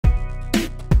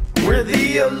We're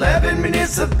the 11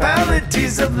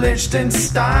 municipalities of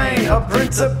Liechtenstein, a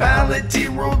principality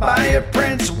ruled by a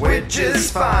prince, which is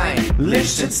fine.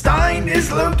 Liechtenstein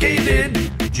is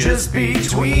located just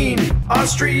between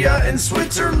Austria and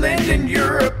Switzerland, and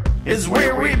Europe is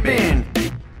where we've been.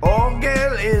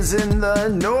 Orgel is in the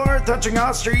north, touching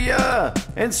Austria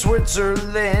and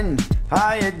Switzerland.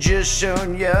 I had just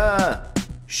shown ya.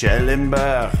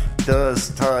 Schellenberg does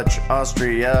touch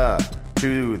Austria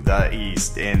to the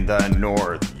east. In the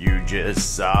north you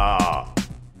just saw.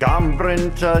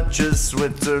 Gambrin touches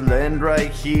Switzerland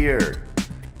right here.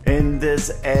 In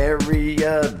this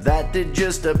area that did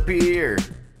just appear.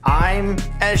 I'm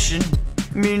Eschen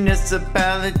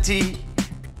municipality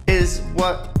is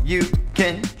what you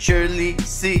can surely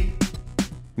see.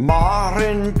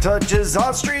 Maren touches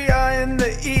Austria in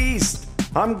the east.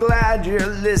 I'm glad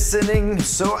you're listening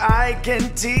so I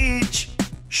can teach.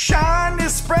 Sean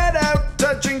is spread out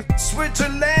touching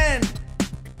Switzerland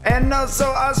and also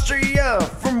Austria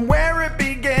from where it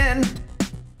began.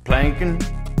 Planken,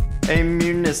 a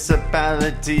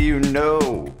municipality, you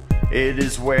know, it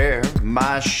is where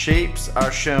my shapes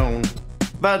are shown.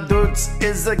 Vaduz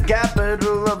is the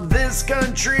capital of this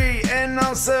country and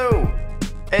also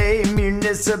a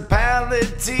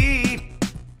municipality.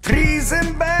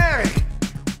 Triesenberg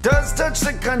does touch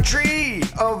the country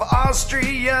of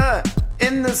Austria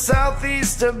in the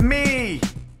southeast of me.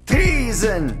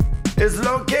 Triesen is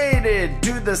located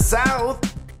to the south.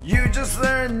 You just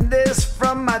learned this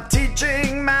from my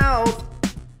teaching mouth.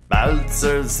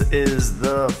 Balzers is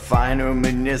the final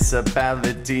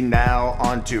municipality. Now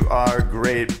onto our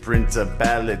great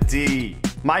principality.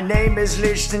 My name is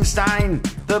Liechtenstein,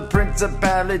 the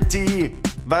principality.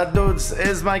 Vaduz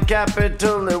is my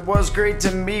capital, it was great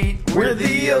to meet. We're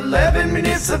the 11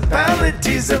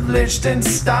 municipalities of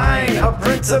Liechtenstein, a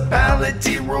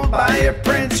principality ruled by a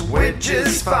prince, which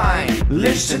is fine.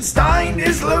 Liechtenstein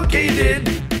is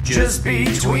located just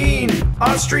between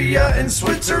Austria and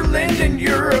Switzerland, and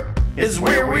Europe is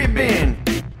where we've been.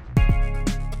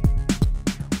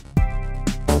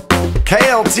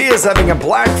 KLT is having a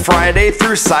Black Friday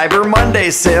through Cyber Monday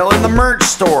sale in the merch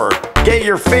store. Get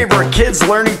your favorite kids'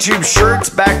 learning tube shirts,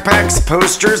 backpacks,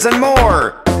 posters, and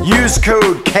more. Use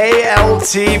code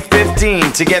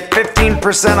KLT15 to get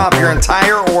 15% off your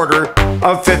entire order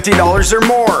of $50 or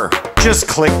more. Just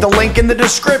click the link in the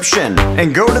description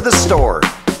and go to the store.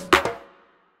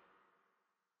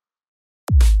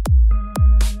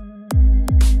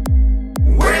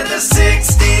 We're the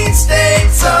 16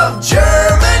 states of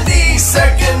Germany,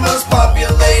 second most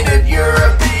populated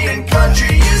European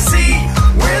country you see.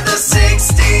 We're the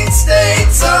 16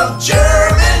 states of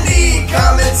Germany.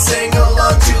 Come and sing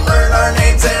along to learn our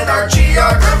names and our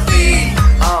geography.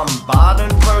 I'm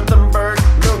Baden-Württemberg,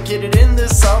 located in the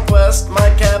southwest.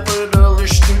 My capital is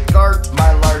Stuttgart,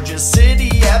 my largest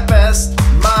city at best.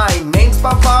 My name's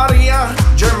Bavaria,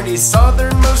 Germany's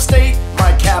southernmost state.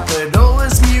 My capital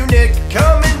is Munich.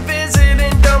 Come and visit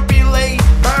and don't be late.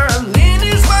 Berlin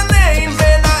is my name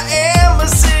and I am a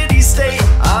city-state.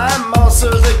 I'm also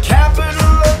the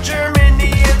capital of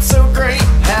Germany, it's so great.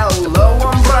 Hello,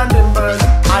 I'm Brandenburg,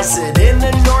 I sit in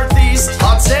the northeast.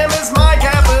 Potsdam is my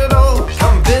capital,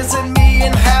 come visit me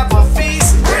and have a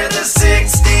feast. We're the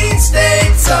 16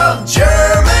 states of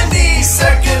Germany,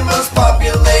 second most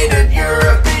populated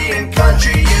European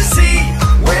country you see.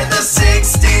 We're the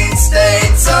 16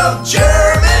 states of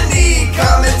Germany.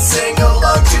 Come and sing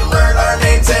along to learn our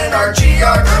names and our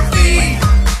geography.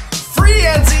 Free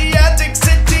Hanseatic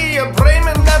city of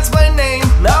Bremen, that's my name.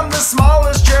 I'm the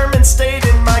smallest German state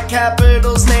and my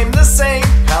capital's named the same.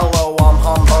 Hello, I'm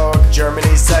Hamburg,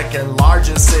 Germany's second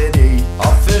largest city.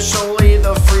 Officially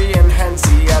the free and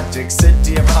Hanseatic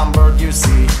city of Hamburg, you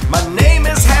see. My name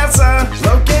is Hesse,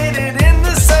 located in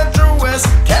the central west.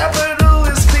 Capital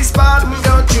is Wiesbaden,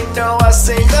 don't you know I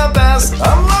sing the best?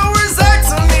 I'm Lower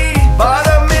Saxony, but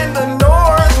I'm in the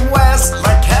northwest.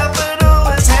 My capital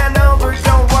is Hanover,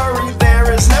 don't worry,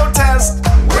 there is no test.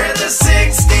 We're the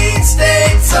 16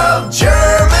 states of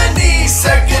Germany,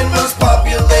 second most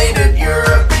populated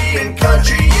European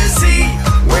country you see.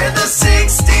 We're the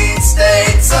 16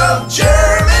 states of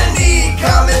Germany.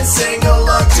 Come and sing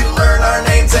along to learn our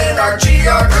names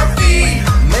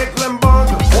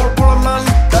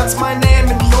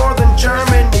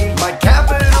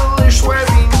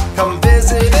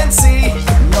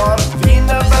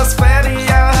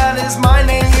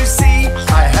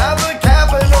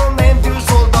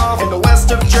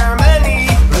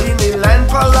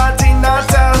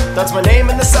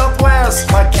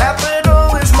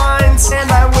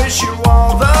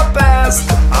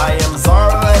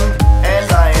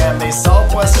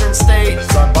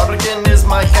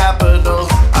my capital.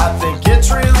 I think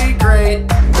it's really great.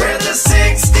 We're the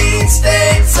 16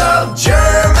 states of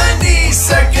Germany,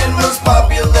 second most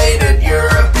populated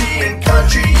European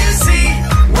country you see.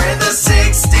 We're the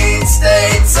 16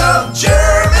 states of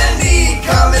Germany.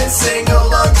 Come and sing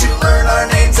along to learn our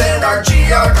names and our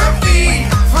geography.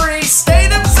 Free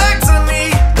state of Saxony,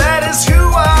 that is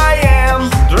who I am.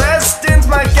 Dresden's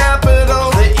my capital,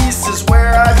 the east is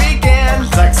where I began.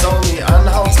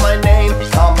 Saxony-Anhalt's my name,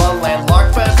 I'm a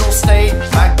landlocked federal state.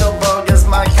 Magdeburg is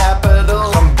my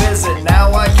capital, come visit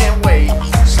now, I can't wait.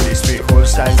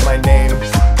 Schleswig-Holstein's my name,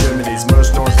 Germany's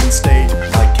most northern state.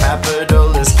 My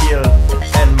capital is Kiel,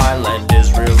 and my land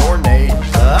is real ornate.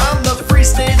 I'm the free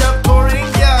state of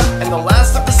Thuringia, and the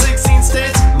last of the 16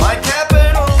 states. My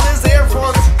capital is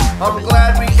Erfurt, I'm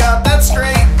glad we got that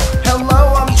straight.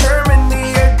 Hello, I'm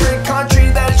Germany, a great country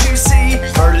that you see.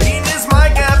 Berlin is my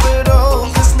capital,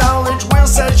 this knowledge will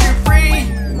set you free.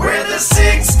 We're the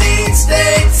 16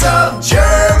 states of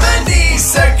Germany,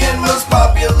 second most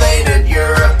populated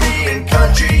European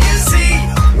country you see.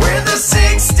 We're the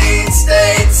 16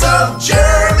 states of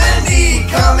Germany.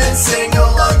 Come and sing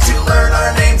along to learn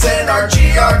our names and our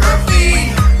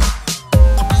geography.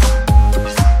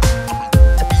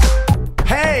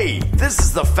 Hey, this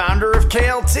is the founder of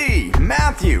KLT,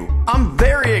 Matthew. I'm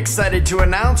very excited to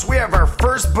announce we have our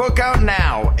first book out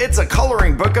now. It's a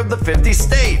coloring book of the 50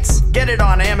 states. Get it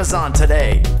on Amazon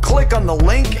today. Click on the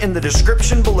link in the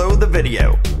description below the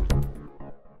video.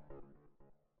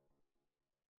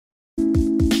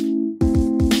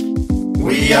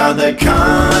 We are the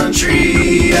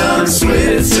country of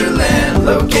Switzerland,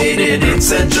 located in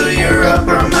Central Europe.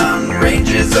 Our mountain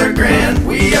ranges are grand.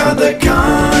 We are the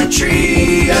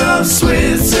country of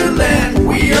Switzerland.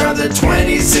 We are the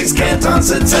 26 cantons,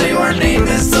 to tell you our name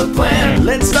is the plan.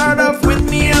 Let's start off with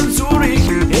me, I'm Zurich.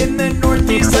 In the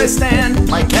northeast I stand.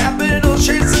 My capital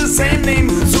shares the same name,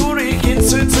 Zurich in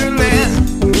Switzerland.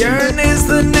 Bern is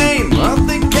the name of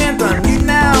the canton you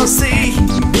now see.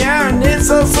 Bern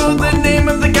is also the name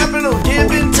of the capital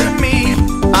given to me.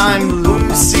 I'm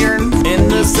Lucerne in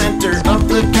the center of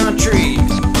the country.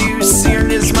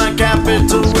 Lucerne is my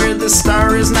capital, where the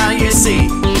star is now you see.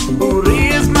 Uri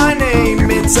is my name,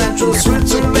 in central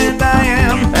Switzerland I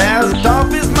am.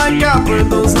 Asdorf is my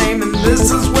capital's name, and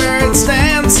this is where it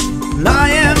stands. I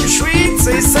am Schwyz,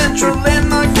 a central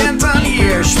landlocked canton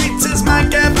here. Schwyz is my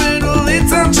capital, it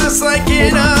sounds just like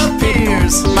it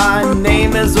appears. My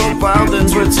name is Obwalden,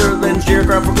 Switzerland's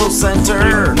geographical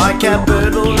center. My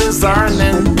capital is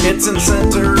Arnhem, it's in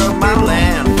center of my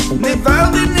land.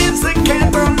 Nidwalden is the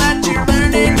canton that you're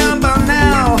learning about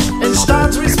now. In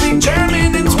Stades we speak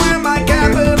German, it's where my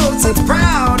capital sits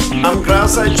proud. I'm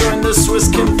Graus, I joined the Swiss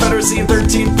Confederacy in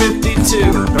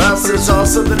 1352. Graus is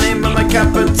also the name of my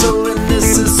capital, and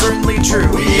this is certainly true.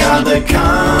 We are the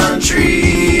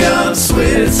country of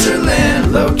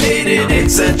Switzerland, located in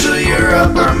Central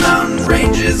Europe. Our mountain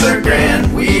ranges are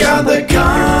grand. We are the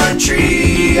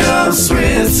country of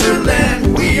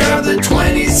Switzerland. We are the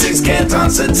 26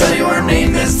 cantons, to tell you our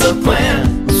name is the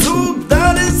plan. Zug,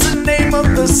 that is the name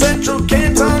of the central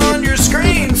canton on your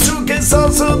screen. Zug is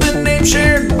also the name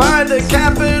shared by the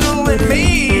capital and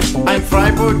me. I'm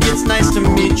Freiburg, it's nice to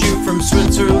meet you from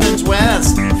Switzerland's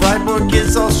west. Freiburg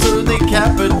is also the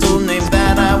capital name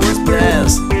that I was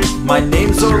blessed. My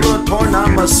name's Solothurn,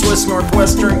 I'm a Swiss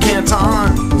northwestern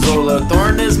canton.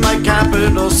 Solothurn is my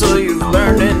capital, so you've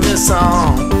learned in this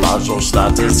song.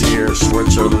 Baselstadt is here,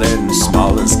 Switzerland's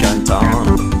smallest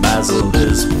canton. Basel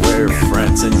is where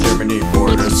France and Germany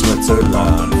border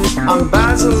Switzerland. I'm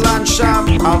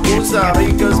Basellandschaft,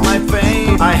 Abu-Zarika's my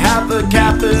fame. I have a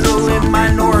capital in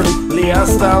my north,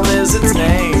 Liechtenstein is its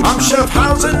name. I'm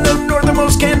Schaffhausen, the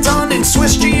northernmost canton in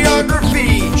Swiss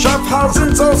geography.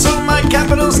 Schaffhausen's also my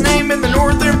capital's name in the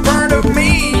northern part of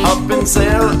me.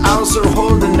 Appenzell,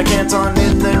 Ausserrhoden, the canton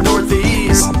in the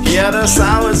northeast.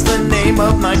 Jedersau is the name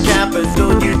of my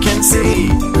capital, you can see.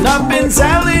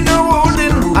 Appenzell in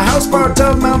Rhoden, a house part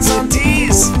of Mount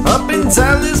Santis.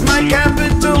 Appenzell is my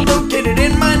capital, located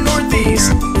in my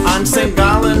northeast. I'm St.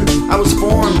 Gallen, I was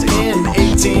formed in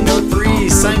 1803.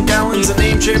 St. Gallen's a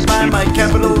name shared by my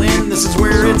capital, and this is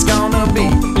where it's gonna be.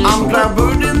 I'm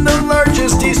Graubünden, the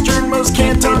largest easternmost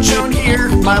canton shown here.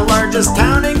 My largest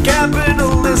town and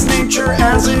capital is nature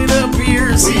as it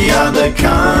appears. We are the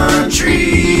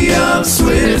country of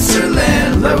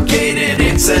Switzerland, located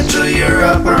in Central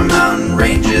Europe. Our mountain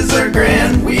ranges are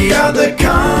grand. We are the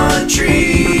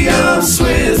country of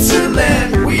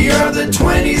Switzerland. We are the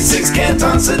 26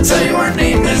 cantons, to tell you our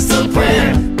name is the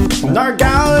plan.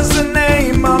 Nargau is the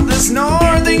name of this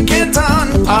northern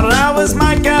canton. Aarau is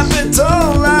my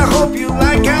capital, I hope you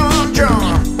like how I'm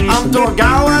drawn. I'm From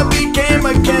Torgau I became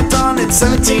a canton in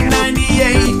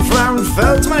 1798.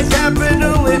 Frauenfeld's my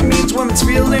capital, it means women's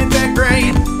field ain't that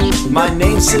great. My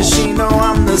name's Ticino,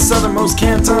 I'm the southernmost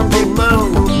canton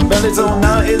below.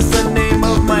 Bellinzona is the name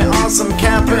of my awesome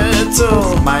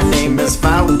capital. My name is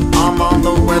Vaud, I'm on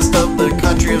the west of the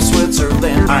country of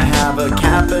Switzerland. I have a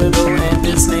capital and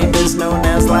its name is known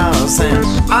as Lausanne.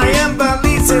 I am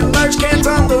Valise, a large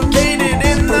canton located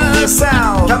in the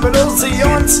south. Capital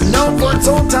Sion's known for its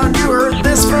old town, you heard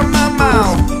this from my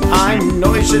mouth. I'm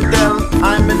Neuchâtel,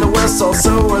 I'm in the west,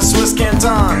 also a Swiss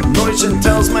canton.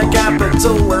 Neuchâtel's my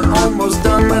capital, we're almost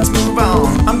done, let's move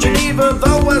on. I'm Geneva,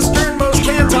 the westernmost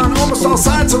canton, almost all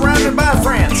sides surrounded by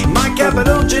France. My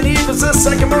capital, Geneva's the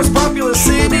second most populous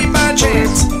city by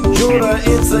chance. Jura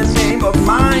is the name of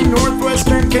my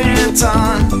northwestern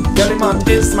canton. Gallimont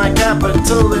is my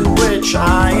capital in which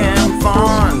I am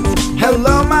fond.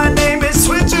 Hello, my name is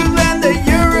Switzerland, the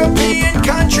European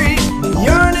country.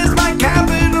 Yarn is my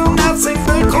capital, now sing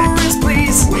the chorus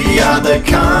please. We are the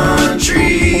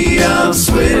country of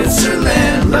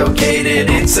Switzerland, located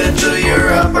in Central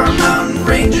Europe, our mountain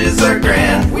ranges are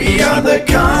grand. We are the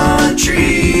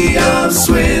country of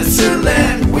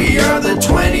Switzerland, we are the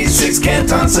 26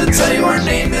 cantons to tell you our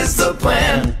name is the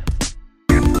plan.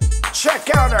 Check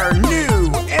out our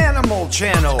new animal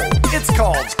channel, it's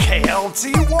called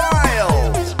KLT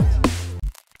Wild.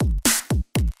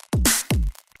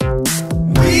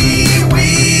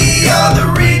 We are the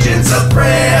regions of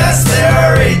France, there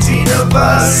are 18 of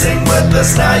us, sing with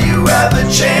us now you have a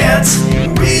chance.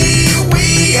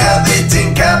 We have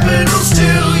 18 capitals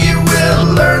too, you will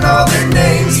learn all their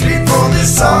names before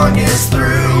this song is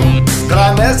through.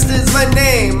 Granest is my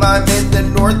name, I'm in the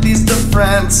northeast of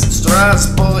France.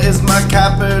 Strasbourg is my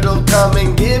capital, come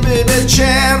and give it a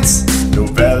chance.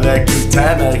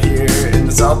 Nouvelle-Aquitaine here in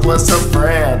the southwest of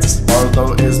France.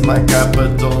 Bordeaux is my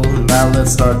capital, now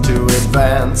let's start to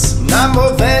advance.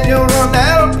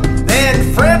 Namur-Van-Ronel,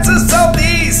 then France is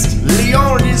southeast.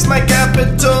 Lyon is my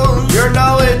capital, your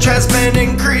knowledge has been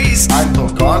increased. I'm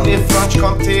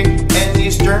Bourgogne-Franche-Comté, an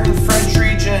eastern French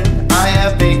region. I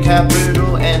have a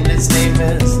capital and its name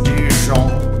is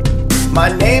Dijon. My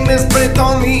name is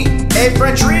Brittany, a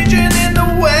French region in the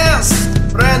west.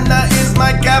 Rennes is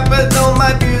my capital,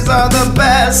 my views are the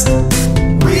best.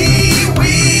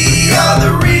 We are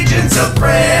the regions of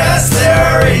France, there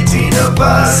are 18 of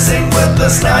us, sing with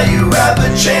us now you have a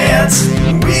chance.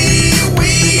 We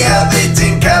have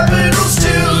 18 capitals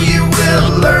too, you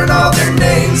will learn all their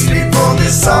names before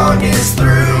this song is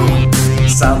through.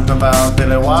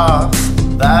 Saint-Gobain-de-Loire,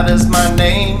 that is my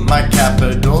name, my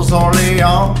capital's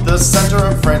Orléans, the center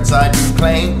of France I do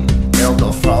claim.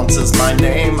 Ile-de-France is my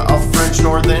name, a French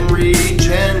northern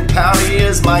region. Paris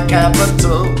is my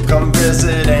capital, come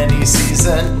visit any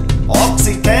season.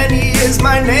 Occitanie is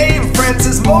my name,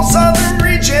 France's most southern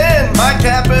region. My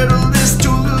capital is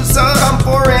Toulouse, come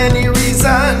for any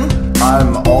reason.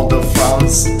 I'm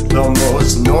Ile-de-France, the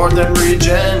most northern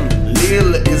region.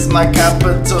 Lille is my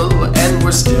capital, and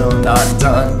we're still not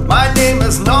done. My name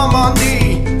is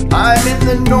Normandy, I'm in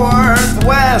the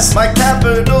northwest. My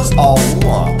capital's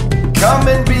Rouen, come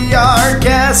and be our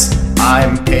guest.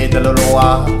 I'm Pays de la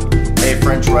Loire, a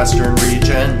French western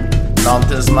region.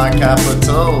 Nantes is my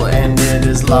capital, and it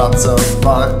is lots of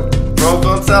fun.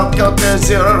 Provence-Alpes-Côte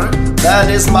d'Azur, that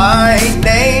is my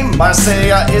name.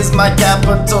 Marseille is my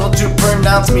capital, to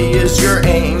pronounce me is your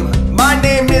aim. My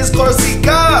name is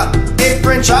Corsica, a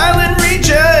French island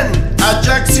region.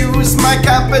 Ajaccio is my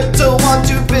capital, want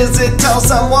to visit, tell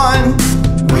someone.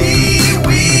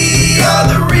 We are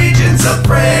the regions of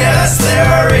France, there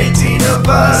are 18 of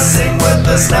us, sing with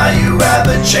us now you have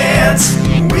a chance.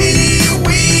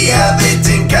 We have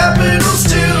 18 capitals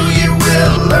too, you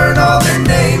will learn all their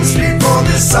names before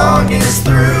this song is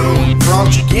through.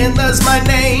 Franche-Comté is my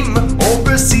name,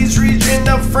 overseas region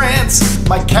of France.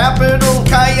 My capital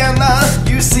Cayenne,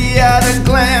 you see at a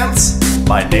glance.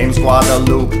 My name's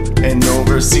Guadeloupe, an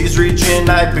overseas region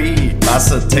I be.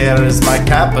 Basseterre is my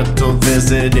capital,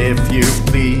 visit if you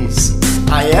please.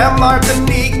 I am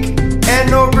Martinique,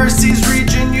 an overseas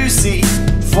region you see.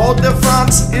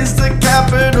 Fort-de-France is the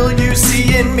capital you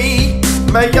see in me.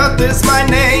 Mayotte is my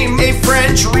name, a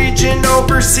French region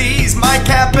overseas. My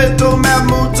capital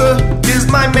Mamoudzou is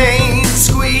my main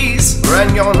squeeze.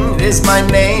 Réunion is my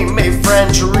name, a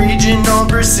French region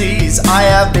overseas. I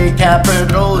have a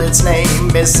capital, its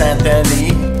name is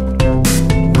Saint-Denis.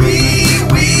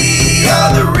 We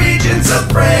are the regions of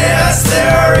France,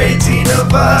 there are 18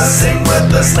 of us, sing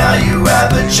with us now you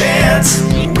have a chance.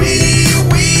 We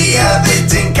have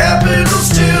 18 capitals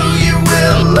too, you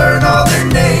will learn all their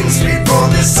names before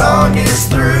this song is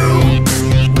through.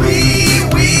 We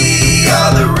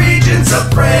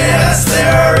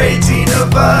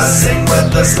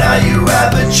us, now you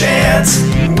have a chance.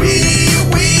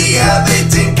 We have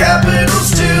 18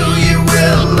 capitals too. You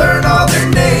will learn all their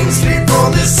names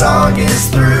before this song is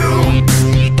through.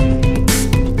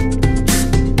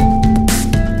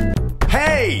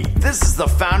 Hey, this is the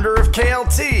founder of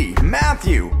KLT,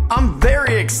 Matthew. I'm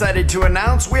very excited to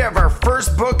announce we have our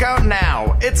first book out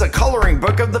now. It's a coloring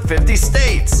book of the 50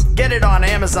 states. Get it on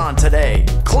Amazon today.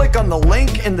 Click on the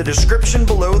link in the description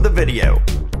below the video.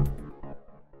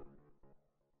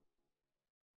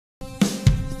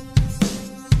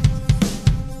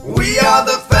 We are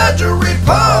the Federal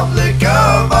Republic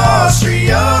of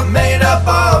Austria, made up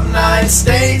of 9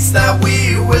 states that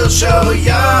we will show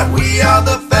ya. We are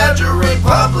the Federal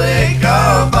Republic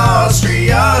of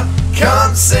Austria.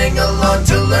 Come sing along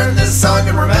to learn this song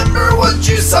and remember what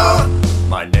you saw.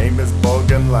 My name is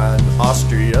Burgenland,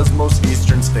 Austria's most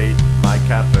eastern state. My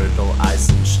capital,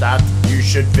 Eisenstadt, you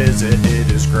should visit,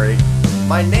 it is great.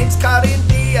 My name's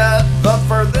Carinthia, the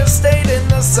furthest state in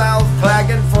the south.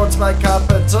 Klagenfurt's my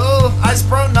capital, I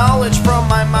sprout knowledge from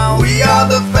my mouth. We are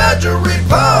the Federal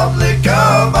Republic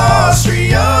of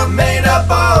Austria, made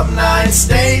up of 9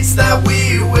 states that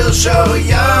we will show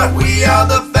ya. We are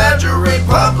the Federal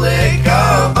Republic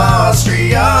of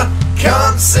Austria.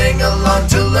 Come sing along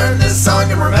to learn this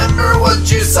song and remember what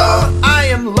you saw. I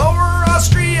am Lower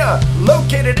Austria,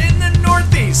 located in the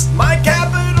northeast. My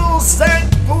capital, St.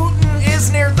 Putin,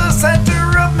 is near the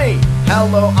center of me.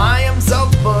 Hello, I am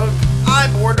Salzburg, I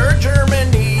border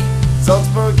Germany.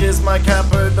 Salzburg is my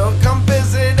capital, come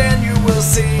visit and you will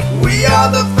see. We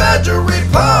are the Federal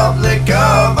Republic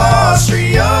of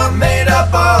Austria, made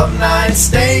up of 9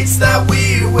 states that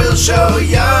we will show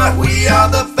ya. We are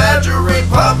the Federal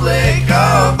Republic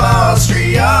of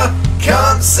Austria.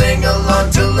 Come sing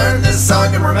along to learn this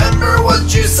song and remember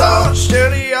what you saw.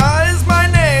 Styria is my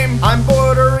name, I'm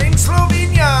bordering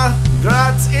Slovenia.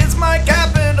 Graz is my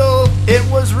capital, it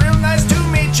was real nice to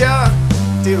meet ya.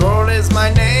 Tirol is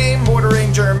my name,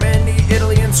 bordering Germany,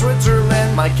 Italy and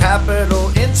Switzerland. My capital,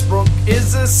 Innsbruck,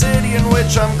 is the city in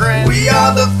which I'm grand. We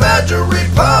are the Federal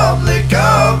Republic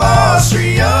of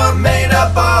Austria, made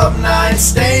up of 9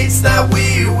 states that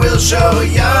we will show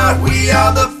ya. We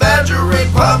are the Federal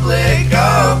Republic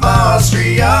of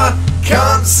Austria.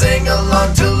 Come sing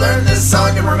along to learn this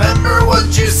song and remember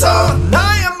what you saw.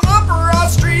 I am Upper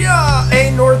Austria,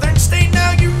 a northern state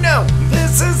now you know.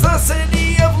 This is the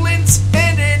city of Linz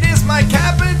and it is my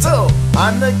capital.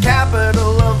 I'm the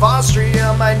capital of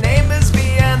Austria, my name is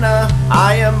Vienna.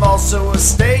 I am also a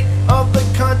state of the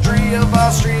country of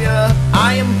Austria.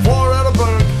 I am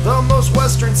Vorarlberg, the most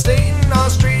western state in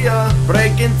Austria.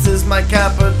 Bregenz is my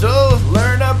capital,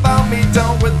 learn about me,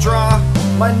 don't withdraw.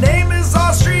 My name is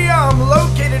Austria, I'm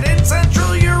located in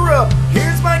Central Europe.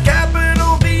 Here's my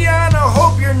capital, Vienna,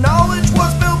 hope your knowledge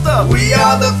was built up. We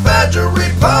are the Federal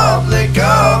Republic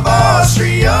of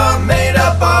Austria, made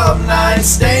up of 9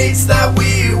 states that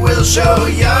we will show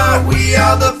ya. We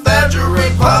are the Federal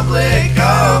Republic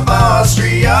of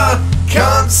Austria.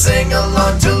 Come sing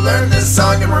along to learn this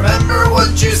song and remember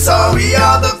what you saw. We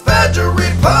are the Federal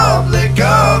Republic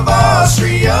of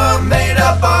Austria, made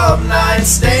up of 9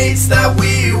 states that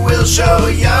we will show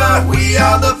ya. We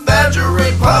are the Federal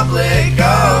Republic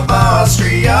of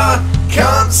Austria.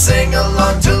 Come sing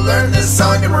along to learn this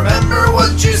song and remember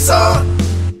what you saw.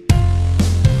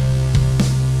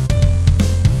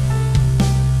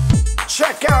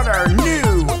 Check out our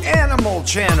new animal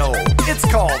channel. It's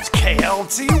called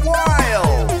KLT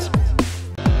Wild.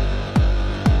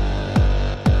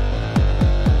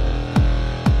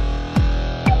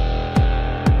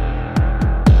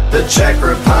 The Czech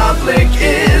Republic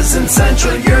is in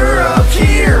Central Europe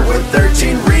here, with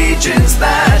 13 regions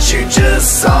that you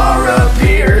just saw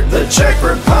appear. The Czech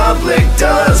Republic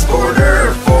does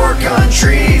border 4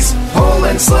 countries: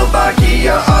 Poland,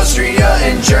 Slovakia, Austria,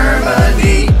 and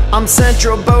Germany. I'm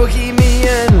Central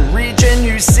Bohemian region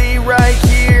you see right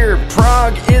here.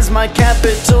 Prague is my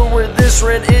capital where this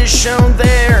red is shown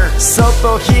there. South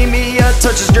Bohemia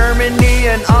touches Germany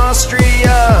and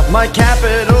Austria. My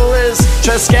capital is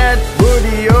Česká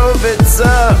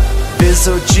Budějovice.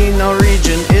 Vysočina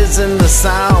region is in the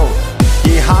south.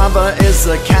 Jihava is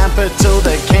the capital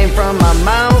that came from my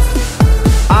mouth.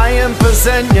 I am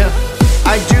Plzeň,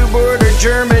 I do border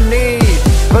Germany.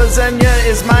 Plzeň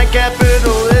is my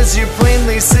capital as you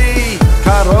plainly see.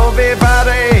 Karlovy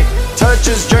Vary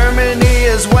touches Germany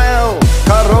as well.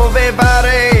 Karlovy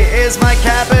Vary is my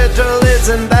capital,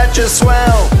 isn't that just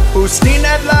swell? Ústí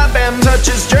nad Labem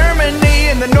touches Germany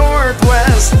in the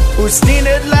northwest. Ústí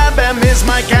nad Labem is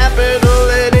my capital,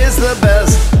 it is the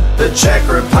best. The Czech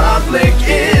Republic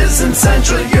is in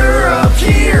Central Europe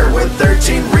here, with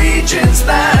 13 regions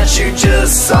that you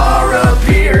just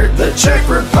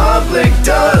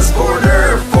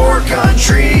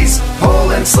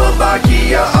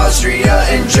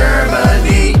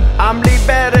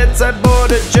Liberec, I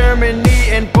border Germany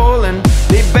and Poland.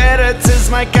 Liberec is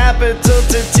my capital,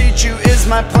 to teach you is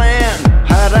my plan.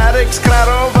 Hradec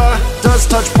Kralova does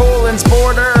touch Poland's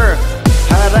border.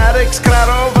 Hradec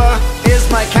Kralova is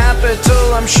my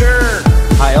capital, I'm sure.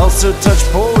 I also touch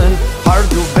Poland.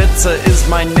 Pardubice is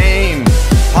my name.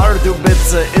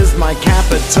 Pardubice is my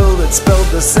capital, it's spelled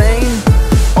the same.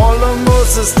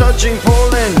 Olomouc is touching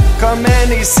Poland, come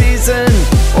any season.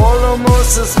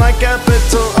 Olomouc is my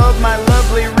capital of my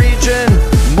lovely region.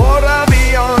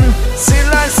 Moravian,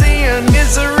 Silesian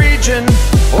is a region.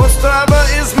 Ostrava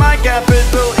is my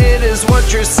capital, it is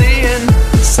what you're seeing.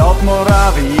 South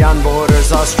Moravian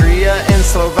borders Austria and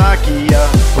Slovakia.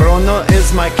 Brno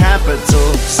is my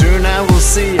capital, soon I will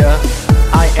see ya.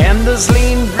 I am the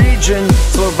Zlín region,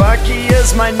 Slovakia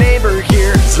is my neighbor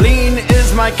here. Zlín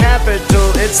is my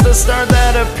capital, it's the star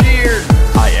that appeared.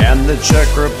 I am the Czech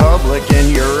Republic,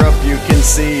 in Europe you can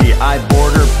see. I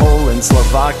border Poland,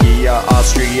 Slovakia,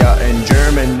 Austria and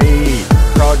Germany.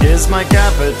 Prague is my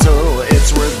capital,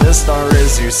 it's where the star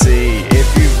is, you see. If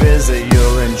you visit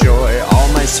you'll enjoy all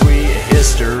my sweet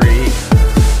history.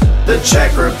 The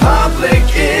Czech Republic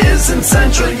is in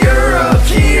Central Europe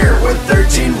here, with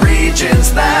 13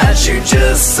 regions that you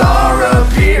just saw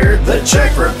appear. The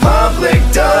Czech Republic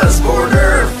does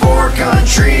border 4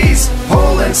 countries: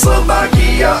 Poland,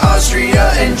 Slovakia,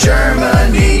 Austria, and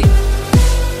Germany.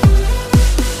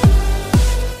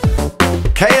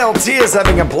 KLT is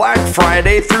having a Black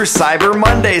Friday through Cyber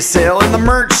Monday sale in the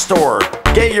merch store.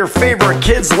 Get your favorite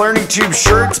kids learning tube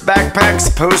shirts, backpacks,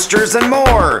 posters, and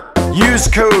more. Use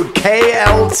code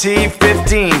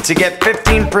KLT15 to get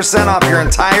 15% off your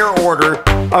entire order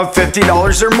of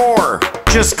 $50 or more.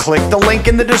 Just click the link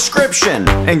in the description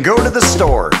and go to the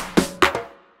store.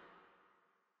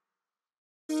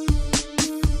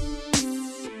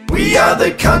 We are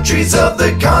the countries of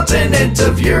the continent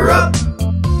of Europe,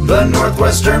 the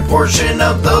northwestern portion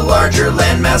of the larger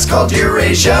landmass called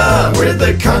Eurasia. We're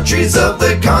the countries of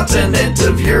the continent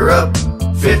of Europe,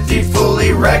 50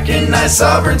 fully recognized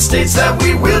sovereign states that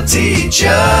we will teach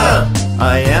ya.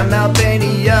 I am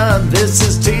Albania, this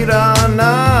is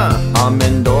Tirana. I'm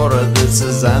Andorra, this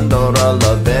is Andorra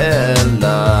la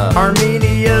Vella.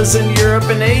 Armenia's in Europe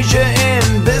and Asia,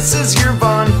 and this is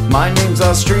Yerevan. My name's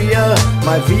Austria,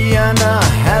 my Vienna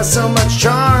has so much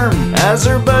charm.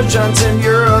 Azerbaijan's in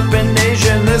Europe and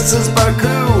Asia, and this is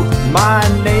Baku. My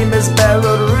name is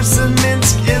Belarus, and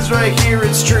Minsk is right here,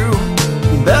 it's true.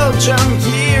 Belgium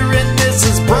here, and this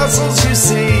is Brussels, you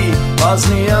see.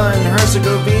 Bosnia and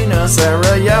Herzegovina,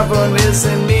 Sarajevo is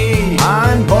in me.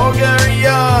 I'm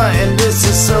Bulgaria, and this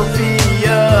is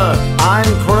Sofia. I'm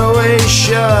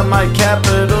Croatia, my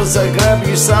capital's Zagreb,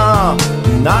 you saw.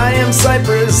 And I am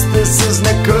Cyprus, this is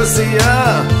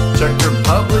Nicosia. Czech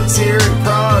Republic's here in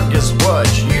Prague is what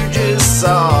you just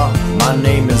saw. My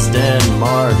name is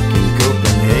Denmark, and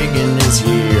Copenhagen is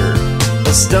here.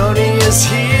 Estonia's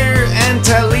here, and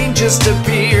Tallinn just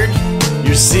appeared.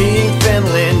 You're seeing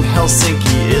Finland,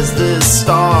 Helsinki is the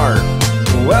star.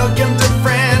 Welcome to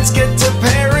France, get to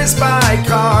Paris by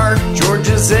car.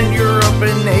 Georgia's in Europe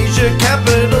and Asia,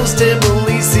 capital's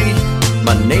Tbilisi.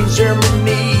 My name's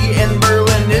Germany, and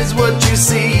Berlin is what you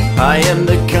see. I am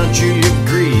the country of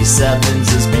Greece,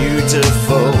 Athens is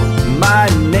beautiful.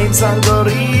 My name's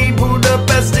Hungary,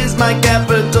 Budapest is my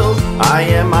capital. I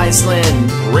am Iceland,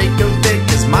 Reykjavik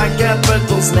is my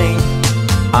capital's name.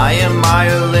 I am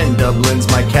Ireland, Dublin's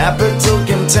my capital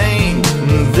contain.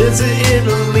 Visit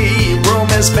Italy, Rome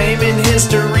has fame in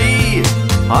history.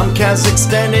 I'm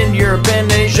Kazakhstan in Europe and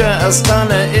Asia,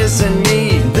 Astana is in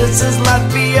me. This is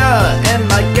Latvia, and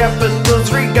my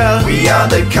capital's Riga. We are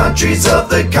the countries of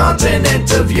the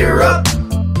continent of Europe,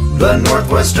 the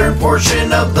northwestern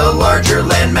portion of the larger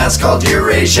landmass called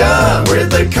Eurasia. We're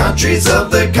the countries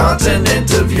of the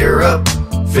continent of Europe,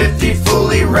 50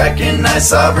 fully recognized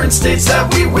sovereign states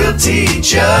that we will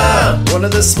teach ya. One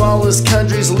of the smallest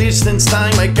countries,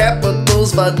 Liechtenstein, my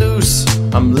capital's Vaduz.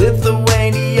 I'm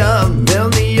Lithuania,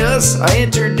 Vilnius, I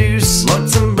introduce.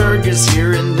 Luxembourg is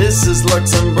here, and this is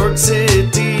Luxembourg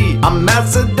City. I'm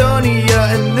Macedonia,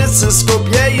 and this is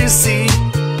Skopje, you see.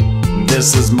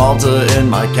 This is Malta, and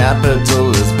my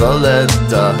capital is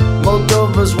Valletta.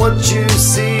 Moldova's what you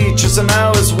see,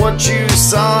 Chisinau is what you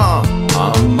saw.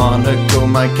 I'm Monaco,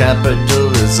 my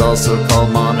capital is also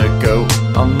called Monaco.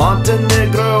 I'm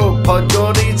Montenegro,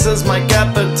 Podgorica's my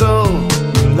capital.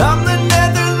 I'm the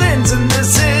Netherlands, and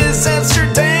this is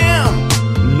Amsterdam.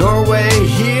 Norway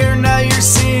here, now you're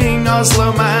seeing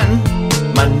Oslo, man.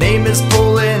 My name is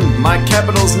Poland, my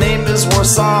capital's name is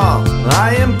Warsaw.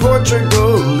 I am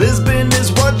Portugal, Lisbon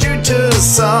is what you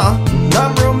just saw.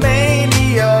 I'm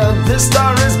Romania, this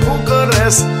star is Bucharest.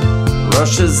 West.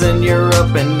 Russia's in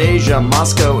Europe and Asia,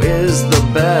 Moscow is the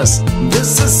best.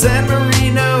 This is San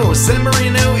Marino, San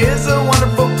Marino is a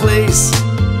wonderful place.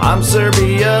 I'm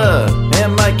Serbia,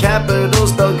 and my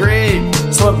capital's Belgrade.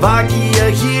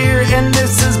 Slovakia here, and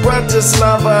this is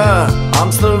Bratislava.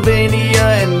 I'm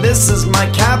Slovenia, and this is my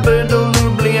capital,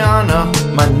 Ljubljana.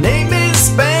 My name is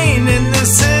Spain, and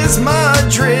this is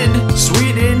Madrid.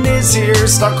 Sweden is here,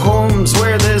 Stockholm's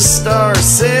where this star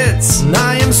sits. And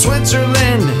I am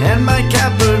Switzerland, and my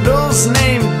capital's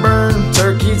named Bern.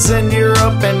 Turkey's in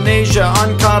Europe and Asia,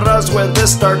 Ankara's where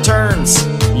this star turns.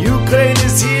 Ukraine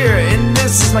is here, and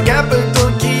this is my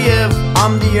capital, Kiev.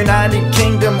 I'm the United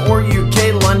Kingdom or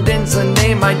UK, London's the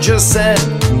name I just said.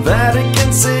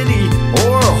 Vatican City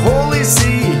or Holy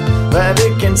See.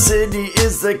 Vatican City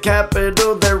is the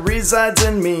capital that resides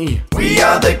in me. We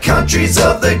are the countries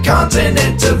of the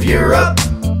continent of Europe,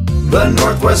 the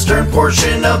northwestern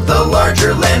portion of the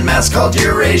larger landmass called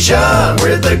Eurasia.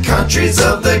 We're the countries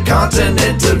of the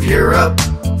continent of Europe,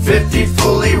 50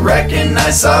 fully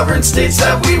recognized sovereign states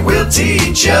that we will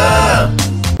teach ya.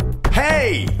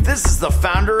 Hey, this is the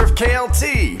founder of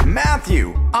KLT,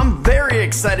 Matthew. I'm very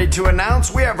excited to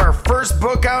announce we have our first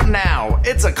book out now.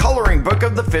 It's a coloring book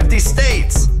of the 50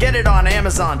 states. Get it on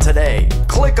Amazon today.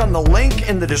 Click on the link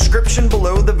in the description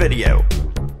below the video.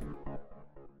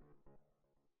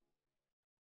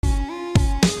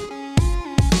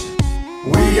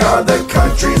 We are the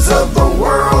countries of the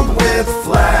world with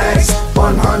flags.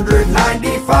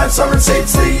 195 sovereign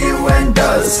states the UN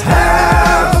does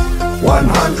have.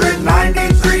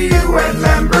 193 UN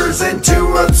members and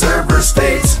 2 observer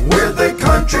states. We're the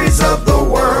countries of the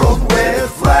world with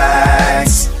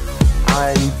flags.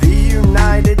 I'm the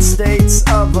United States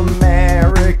of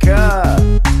America.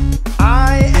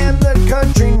 I am the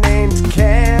country named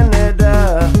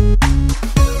Canada.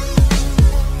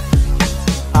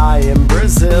 I am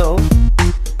Brazil.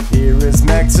 Here is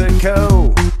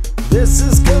Mexico. This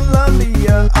is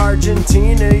Colombia,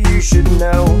 Argentina, you should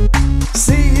know.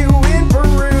 See you in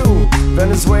Peru,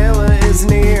 Venezuela is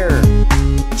near.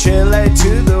 Chile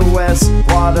to the west,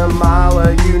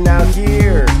 Guatemala, you now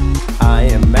hear. I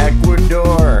am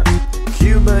Ecuador,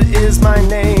 Cuba is my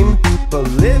name.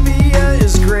 Bolivia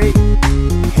is great,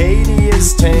 Haiti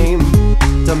is tame.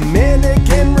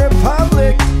 Dominican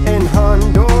Republic and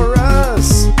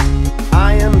Honduras.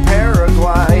 I am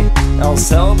Paraguay, El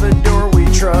Salvador we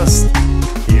trust.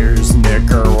 Here's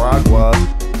Nicaragua,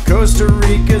 Costa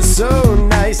Rica's so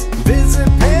nice. Visit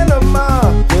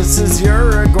Panama, this is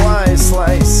Uruguay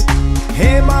slice.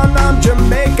 Hey man, I'm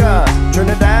Jamaica,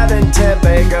 Trinidad and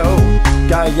Tobago.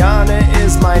 Guyana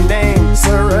is my name,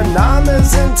 Suriname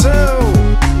in tow.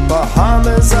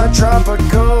 Bahamas are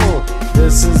tropical,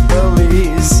 this is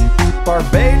Belize.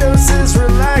 Barbados is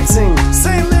relaxing,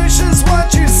 St. Lucia's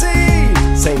what you see.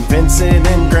 St. Vincent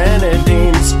and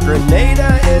Grenadines,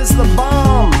 Grenada is the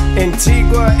bomb.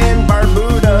 Antigua and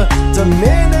Barbuda,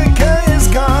 Dominica is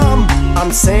calm.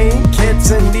 I'm St.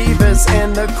 Kitts and Nevis,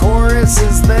 and the chorus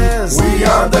is this. We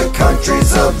are the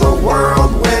countries of the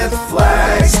world with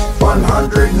flags.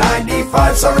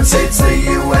 195 sovereign states the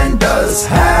UN does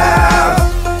have.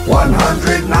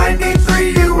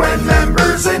 193 UN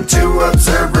members and 2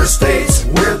 observer states.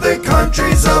 We're the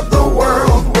countries of the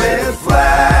world with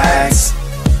flags.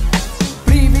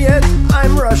 Привет,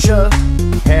 I'm Russia.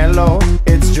 Hello,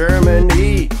 it's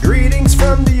Germany. Greetings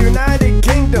from the United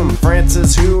Kingdom. France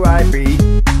is who I be.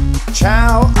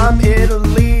 Ciao, I'm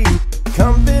Italy.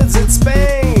 Come visit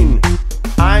Spain.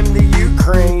 I'm the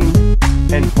Ukraine,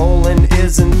 and Poland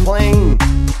isn't plain.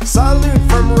 Salute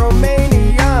from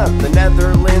Romania. The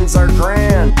Netherlands are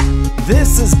grand.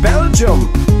 This is Belgium.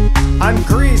 I'm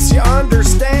Greece, you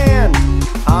understand.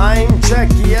 I'm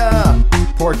Czechia.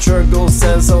 Portugal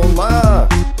says hola.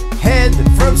 Head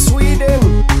from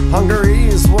Sweden, Hungary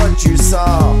is what you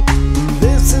saw.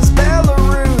 This is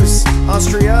Belarus,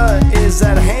 Austria is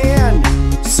at hand.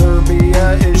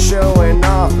 Serbia is showing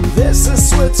off. This is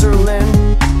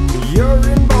Switzerland. You're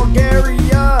in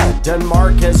Bulgaria,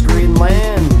 Denmark has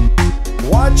Greenland.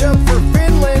 Watch out for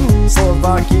Finland,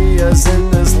 Slovakia's in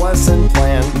this lesson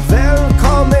plan.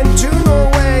 Welcome to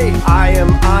Norway, I am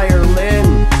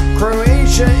Ireland.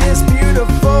 Croatia is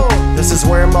beautiful, this is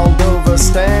where Moldova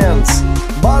stands.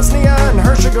 Bosnia and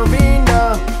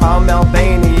Herzegovina, I'm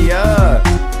Albania.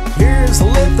 Here's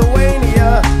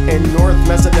Lithuania and North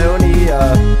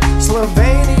Macedonia.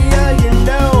 Slovenia, you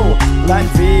know,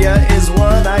 Latvia is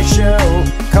what I show.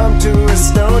 Come to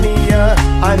Estonia,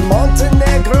 I'm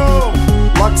Montenegro.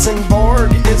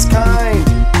 Luxembourg is kind,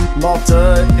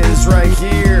 Malta is right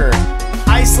here.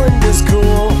 Iceland is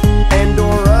cool,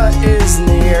 Andorra is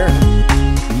near.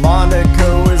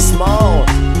 Monaco is small,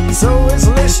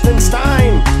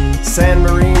 San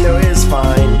Marino is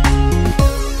fine.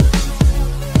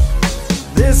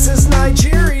 This is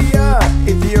Nigeria,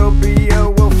 Ethiopia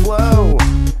will flow.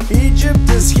 Egypt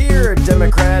is here,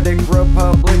 Democratic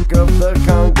Republic of the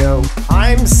Congo.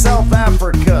 I'm South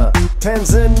Africa,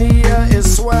 Tanzania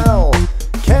is swell.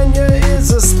 Kenya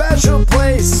is a special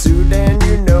place, Sudan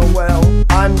you know well.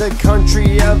 I'm the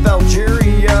country of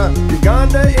Algeria,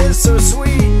 Uganda is so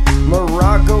sweet.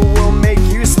 Morocco will make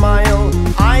you smile.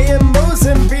 I am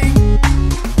Mozambique,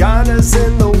 Ghana's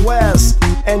in the west.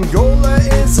 Angola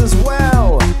is as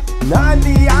well. Not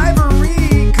the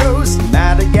Ivory Coast,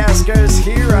 Madagascar's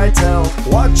here I tell.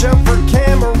 Watch out for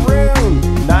Cameroon,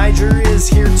 Niger is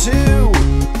here too.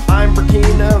 I'm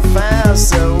Burkina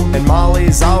Faso, and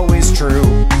Mali's always true.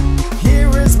 Here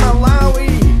is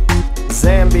Malawi,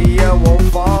 Zambia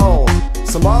won't fall.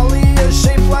 Somalia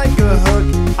shaped like a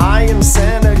hook, I am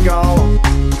Senegal.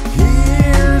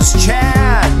 Here's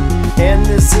Chad, and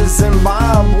this is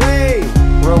Zimbabwe.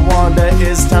 Rwanda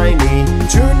is tiny,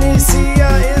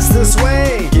 Tunisia is this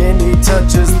way. Guinea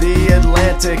touches the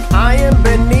Atlantic, I am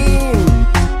Benin.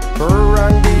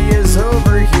 Burundi is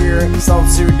over here, South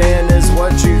Sudan is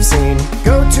what you've seen.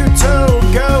 Go to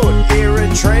Togo,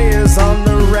 Eritrea's on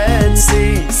the Red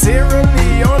Sea. Sierra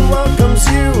Leone welcomes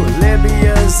you,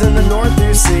 Libya's in the north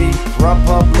you see.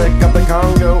 Republic of the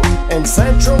Congo and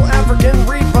Central African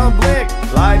Republic.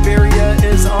 Liberia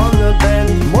is on the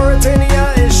bend,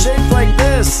 Mauritania is shaped like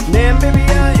this.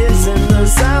 Namibia is in the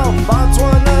south,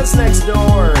 Botswana's next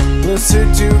door.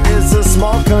 Lesotho is a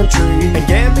small country, and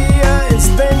Gambia is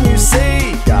thin you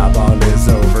see. Gabon is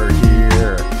over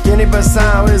here,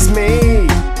 Guinea-Bissau is me.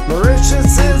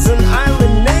 Mauritius is an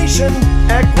island nation,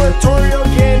 Equatorial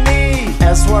Guinea.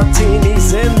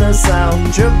 Eswatini's in the south,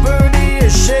 Djibouti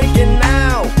is shaking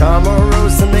now.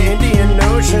 Comoros in the Indian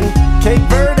Ocean, Cape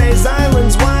Verde's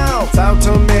islands wow. Sao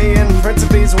Tome and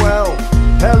Principe's well.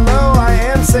 Hello, I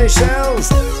am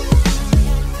Seychelles.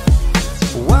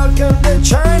 Welcome to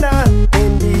China,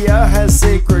 India has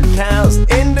sacred cows.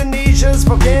 Indonesia's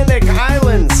volcanic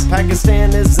islands,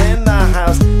 Pakistan is in the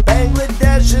house.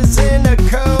 Bangladesh is in a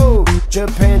cove,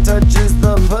 Japan touches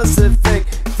the Pacific.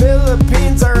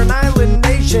 Philippines are an island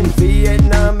nation,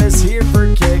 Vietnam is here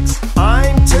for kicks.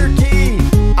 I'm Turkey,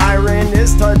 Iran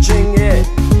is touching it.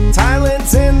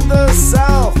 Thailand's in the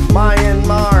south,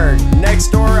 Myanmar, next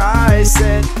door I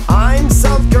sit. I'm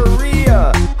South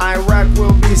Korea, Iraq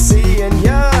will be seeing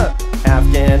ya.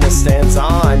 Afghanistan's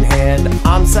on hand,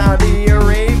 I'm Saudi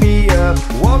Arabia.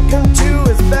 Welcome to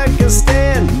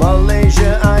Uzbekistan,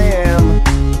 Malaysia I am.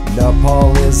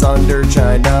 Nepal is under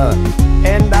China,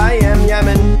 and I am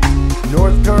Yemen.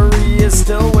 North Korea is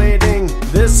still waiting,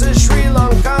 this is Sri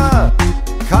Lanka.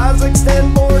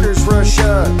 Kazakhstan borders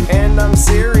Russia, and I'm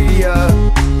Syria.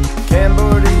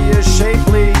 Cambodia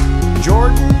shapely,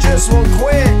 Jordan just won't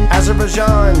quit.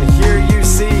 Azerbaijan, here you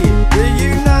see the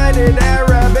United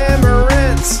Arab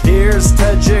Emirates. Here's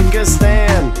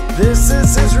Tajikistan, this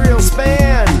is Israel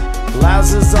span.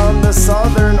 Laos is on the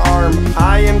southern arm,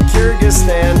 I am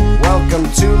Kyrgyzstan. Welcome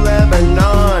to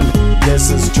Lebanon,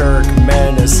 this is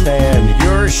Turkmenistan.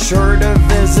 You're sure to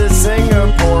visit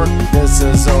Singapore, this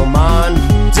is Oman.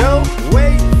 Don't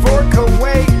wait for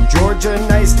Kuwait, Georgia,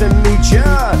 nice to meet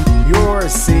ya. You're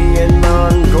seeing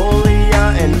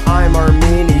Mongolia, and I'm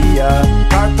Armenia.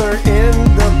 Qatar in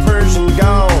the Persian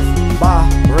Gulf,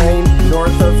 Bahrain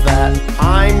north of that.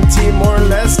 I'm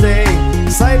Timor-Leste,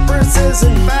 Cyprus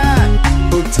isn't fat.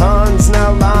 Bhutan's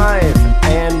now live,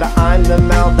 and I'm the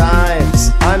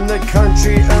Maldives. I'm the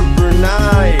country of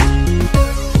Brunei.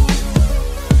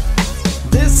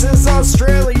 This is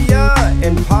Australia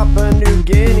and Papua New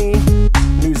Guinea.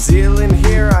 New Zealand,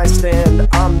 here I stand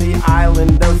on the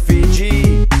island of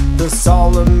Fiji. The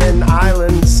Solomon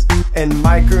Islands and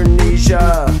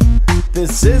Micronesia.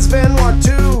 This is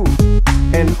Vanuatu,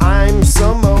 and I'm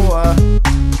Samoa.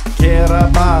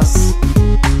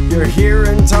 Kiribati, you're here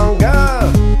in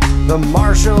Tonga. The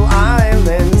Marshall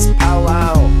Islands,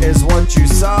 Palau is what you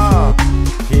saw.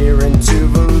 Here in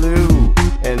Tuvalu,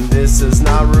 and this is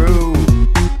Nauru.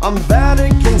 I'm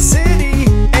Vatican City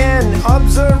and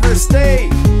Observer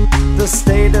State. The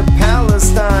state of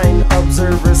Palestine,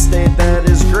 Observer State, that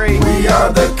is great. We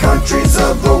are the countries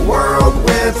of the world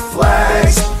with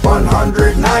flags.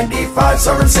 195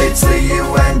 sovereign states the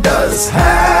UN does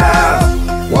have.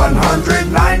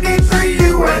 193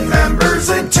 UN members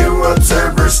and 2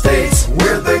 observer states.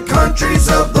 We're the countries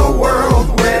of the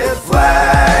world with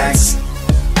flags.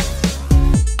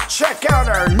 Check out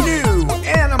our new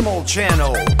animal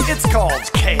channel. It's called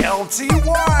KLT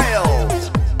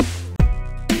Wild.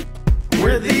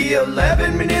 We're the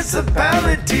 11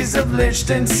 municipalities of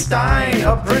Liechtenstein,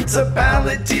 a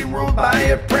principality ruled by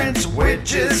a prince,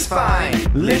 which is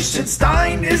fine.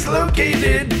 Liechtenstein is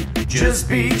located just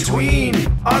between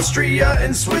Austria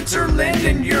and Switzerland,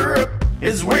 and Europe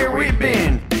is where we've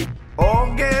been.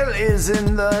 Orgel is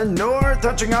in the north,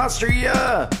 touching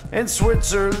Austria and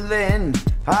Switzerland.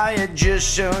 I had just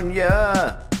shown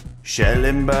ya.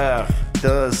 Schellenberg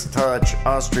does touch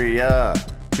Austria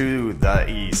to the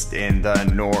east and the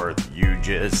north, you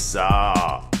just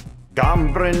saw.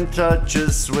 Gambrin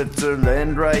touches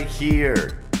Switzerland right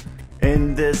here.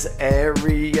 In this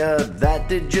area that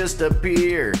did just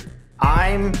appear.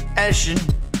 I'm Eschen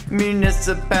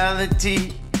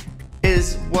municipality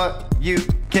is what you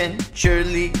can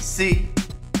surely see.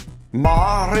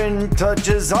 Maren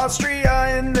touches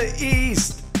Austria in the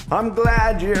east. I'm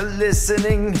glad you're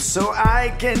listening so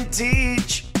I can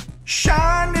teach.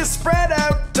 Sean is spread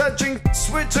out touching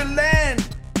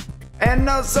Switzerland and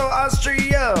also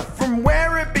Austria from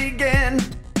where it began.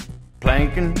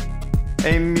 Planken,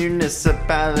 a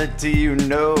municipality, you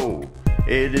know,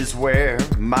 it is where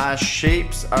my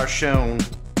shapes are shown.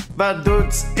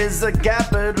 Vaduz is the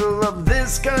capital of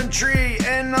this country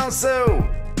and also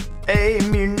a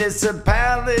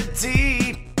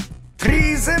municipality.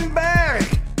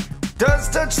 Triesenberg does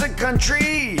touch the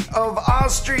country of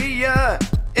Austria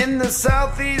in the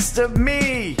southeast of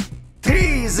me.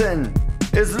 Triesen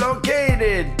is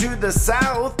located to the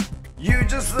south. You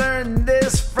just learned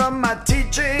this from my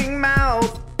teaching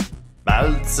mouth.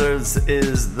 Balzers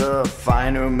is the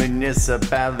final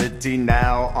municipality.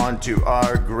 Now onto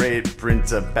our great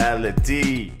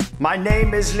principality. My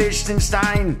name is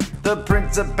Liechtenstein, the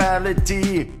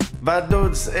principality.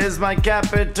 Vaduz is my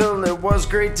capital, it was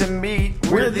great to meet.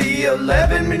 We're the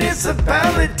 11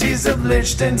 municipalities of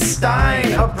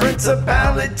Liechtenstein, a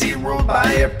principality ruled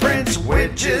by a prince,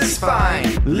 which is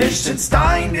fine.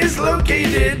 Liechtenstein is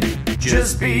located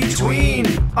just between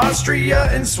Austria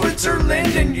and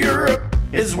Switzerland, and Europe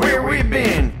is where we've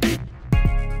been.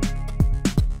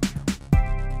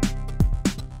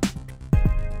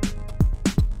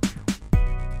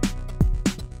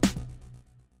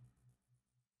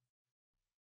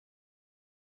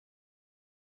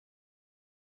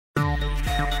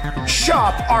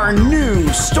 Shop our new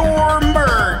store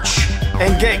merch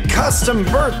and get custom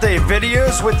birthday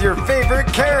videos with your favorite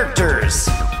characters.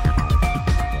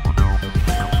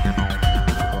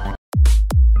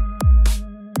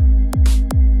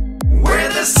 We're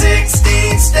the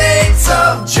 16 states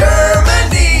of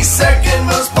Germany, second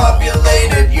most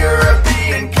populated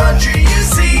European country you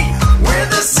see. We're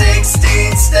the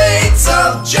 16 states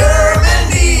of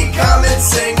Germany. Come and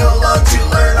sing along to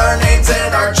learn our names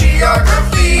and our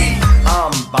geography.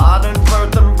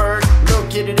 Baden-Württemberg,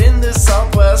 located in the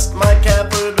southwest. My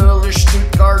capital is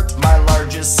Stuttgart, my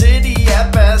largest city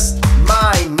at best.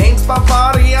 My name's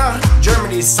Bavaria,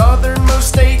 Germany's southernmost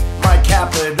state. My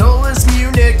capital is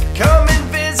Munich. Come and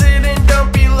visit and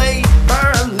don't be late.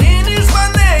 Berlin is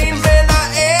my name and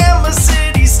I am a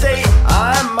city-state.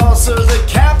 I'm also the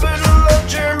capital of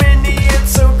Germany,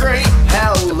 it's so great.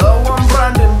 Hello, I'm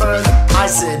Brandenburg. I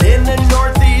sit in the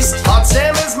northeast.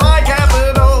 Potsdam is my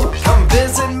capital. Come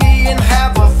visit me and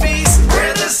have a feast.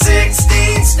 We're the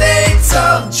 16 states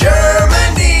of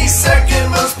Germany, second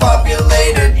most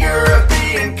populated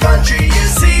European country you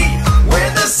see.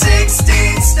 We're the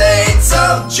 16 states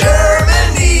of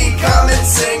Germany. Come and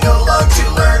sing along to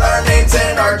learn our names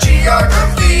and our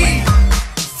geography.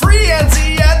 Free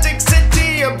Hanseatic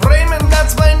city of Bremen,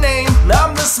 that's my name.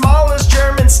 I'm the smallest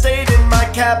German state and my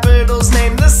capital's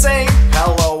name the same.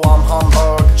 Hello, I'm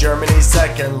Hamburg, Germany's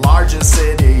second largest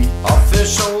city.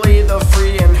 Officially the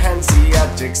free and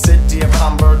Hanseatic city of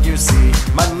Hamburg, you see.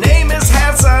 My name is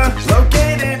Hesse,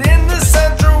 located in the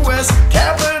central west.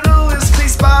 Capital is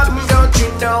Wiesbaden, don't you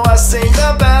know I sing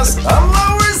the best? I'm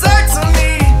Lower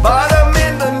Saxony, but I'm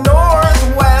in the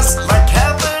northwest. My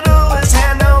capital is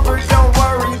Hanover, don't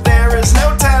worry, there is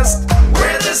no test.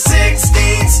 We're the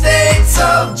 16 states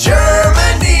of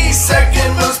Germany,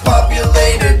 second most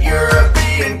populated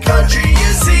European country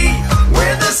you see.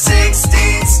 We're the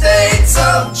 16 states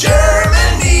of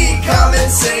Germany. Come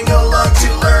and sing along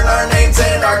to learn our names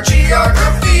and our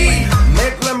geography.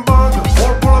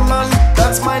 Mecklenburg-Vorpommern,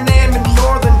 that's my name in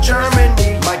northern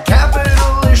Germany. My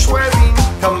capital is Schwerin,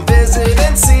 come visit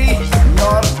and see.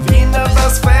 North Wiener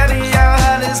Westphalia,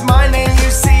 that is my name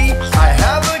you see. I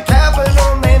have a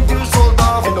capital named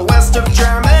Düsseldorf in the west of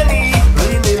Germany.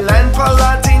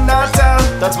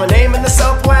 Rheinland-Palatinata, that's my name in the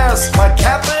southwest. My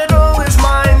capital is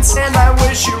Mainz, and I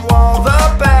wish you all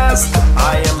the best.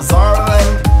 I am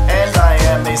Saarland, and I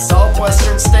am a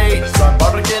southwestern state.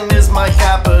 Saarbrücken is my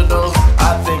capital.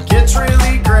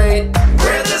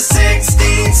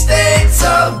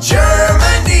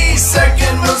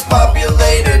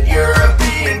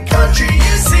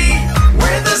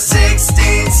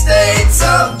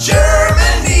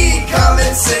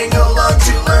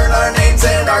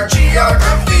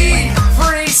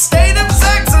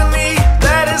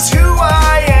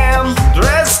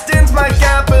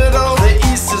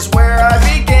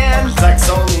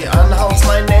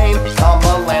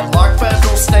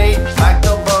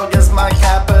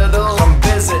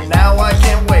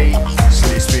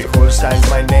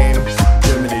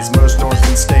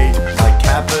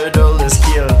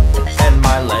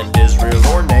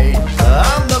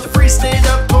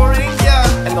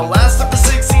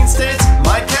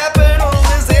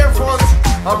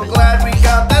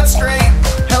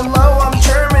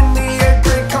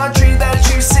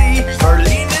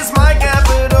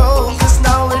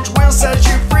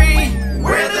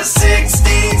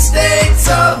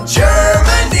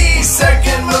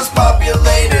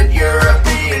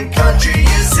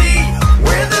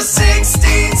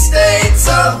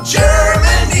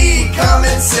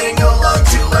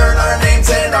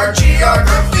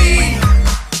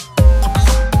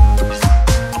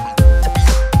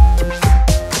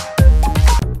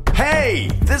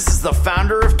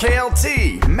 founder of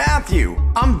KLT, Matthew.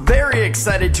 I'm very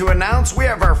excited to announce we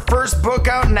have our first book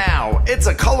out now. It's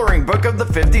a coloring book of the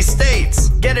 50 states.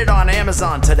 Get it on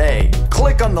Amazon today.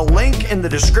 Click on the link in the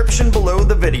description below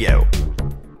the video.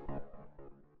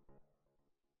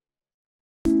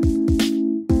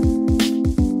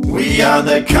 We are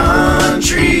the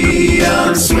country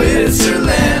of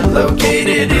Switzerland,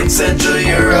 located in Central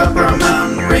Europe. Our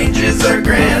mountain ranges are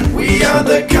grand. We are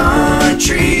the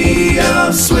country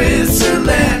of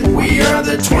Switzerland. We are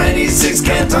the 26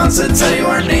 cantons that tell you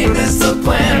our name is the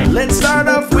plan. Let's start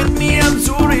off with me, I'm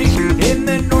Zurich. In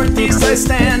the northeast I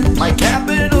stand. My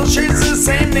capital shares the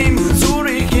same name,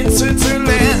 Zurich in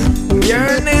Switzerland.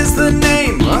 Bern is the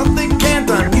name of the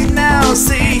canton you now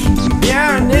see.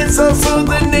 Bern is also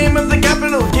the name of the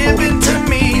capital given to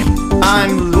me.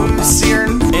 I'm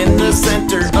Lucerne in the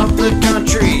center of the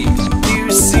country.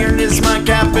 Lucerne is my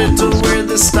capital where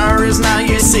the star is now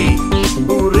you see.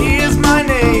 Uri is my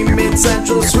name, in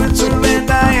central Switzerland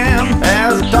I am.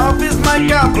 Asdorf is my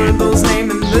capital's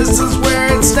name and this is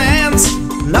where it stands.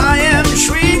 I am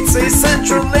Schwyz, a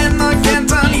central landlocked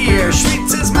canton here.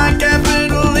 Schwyz is my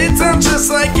capital, it sounds just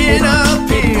like it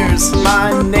appears.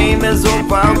 My name is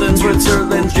Obwalden,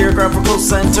 Switzerland's geographical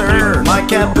center. My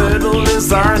capital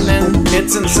is Arnhem,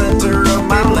 it's in center of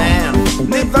my land.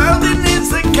 Nidwalden is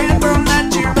the canton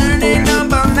that you're learning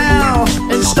about now.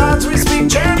 In Stades we speak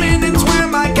German, it's where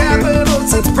my capital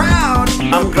sits proud.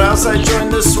 I'm Graus, I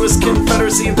joined the Swiss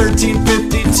Confederacy in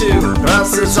 1352.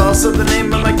 Graus is also the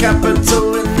name of my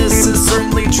capital and this is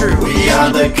certainly true. We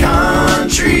are the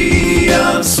country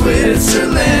of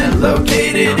Switzerland,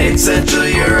 located in Central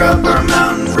Europe. Our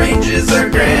mountain ranges are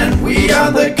grand. We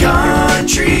are the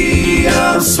country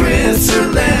of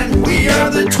Switzerland. We are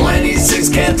the 26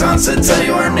 cantons that tell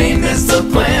you our name is the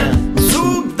plan.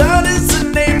 Zug, that is the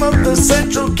name of the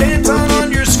central canton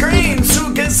on your screen.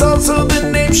 Zug is also the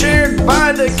name shared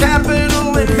by the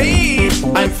capital and me.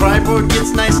 I'm Freiburg,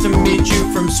 it's nice to meet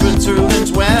you from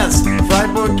Switzerland's west.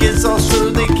 Freiburg is also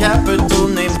the capital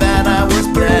name that I was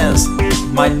blessed.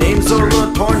 My name's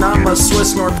Solothurn, I'm a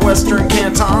Swiss northwestern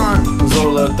canton.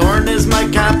 Solothurn is my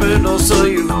capital, so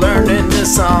you learned in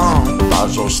this song.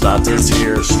 Baselstadt is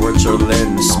here,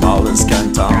 Switzerland's smallest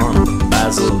canton.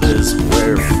 Basel is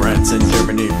where France and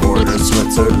Germany border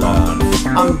Switzerland.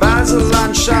 I'm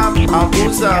Basellandschap,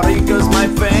 Aargau my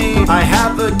fame. I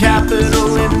have a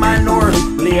capital in my north,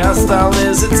 Liechtenstein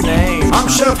is its name. I'm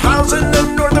Schaffhausen,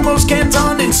 the northernmost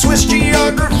canton in Swiss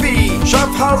geography.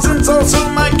 Schaffhausen's also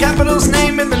my capital's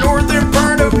name in the northern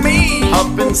part of me.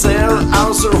 Appenzell,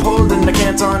 Ausserrhoden, the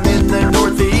canton in the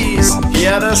northeast.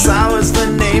 Jedersau is the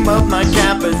name of my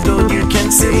capital, you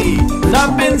can see.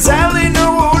 Appenzell in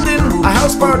Olden, a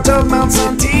house part of Mount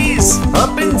Santis.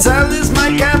 Appenzell is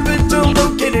my capital,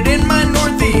 located in my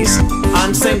northeast.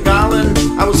 I'm St. Gallen,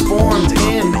 I was formed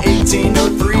in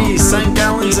 1803. St.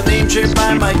 Gallen's a name shared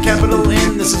by my capital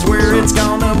and this is where it's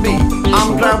gonna be.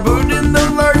 I'm Graubünden,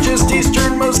 the largest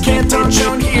easternmost canton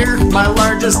shown here. My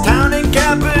largest town and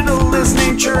capital is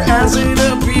nature as it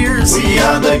appears. We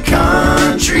are the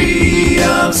country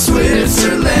of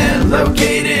Switzerland,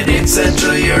 located in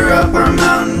Central Europe. Our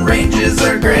mountain ranges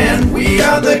are grand. We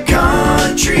are the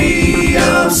country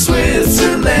of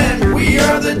Switzerland. We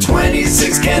are the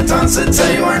 26 cantons that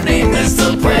tell you our name is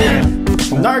the plan.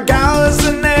 Aargau is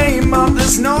the name of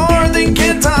this northern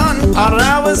canton.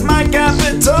 Aarau is my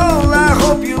capital, I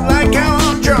hope you like how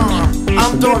I'm drawn.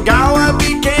 I'm Torgau, I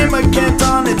became a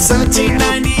canton in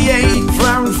 1798.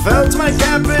 Frauenfeld's my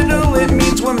capital, it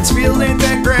means women's field ain't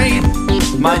that great.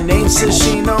 My name's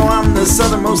Ticino, I'm the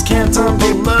southernmost canton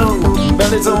below.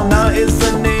 Bellinzona is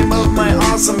the name of my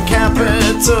awesome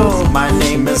capital. My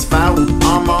name is Vaud,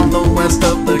 I'm on the west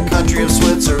of the country of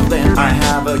Switzerland. I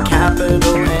have a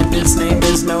capital and its name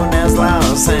is known as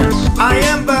Lausanne. I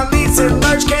am Valise, a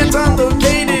large canton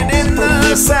located in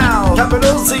the south.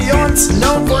 Capital Sion's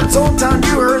known for its old town,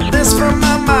 you heard this from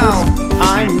my mouth.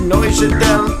 I'm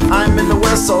Neuchâtel, I'm in the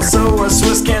west, also a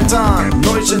Swiss canton.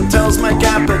 Neuchâtel's my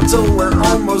capital, we're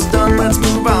almost done, let's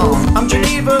move on. I'm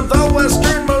Geneva, the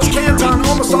westernmost canton,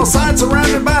 almost all sides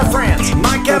surrounded by France.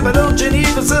 My capital,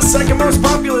 Geneva's the second most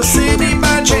populous city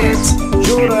by chance.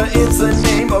 Jura is the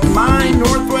name of my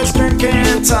northwestern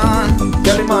canton.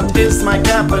 Gallimont is my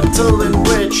capital in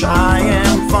which I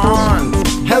am fond.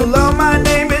 Hello, my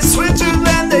name is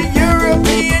Switzerland, the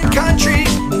European country.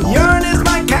 Bern is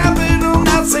my capital,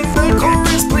 now sing the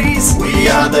chorus please. We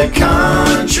are the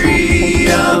country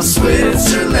of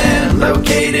Switzerland,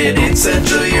 located in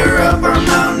Central Europe. Our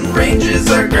mountain ranges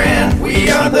are grand. We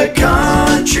are the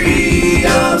country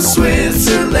of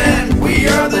Switzerland. We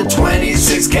are the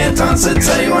 26 cantons that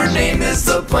tell you our name is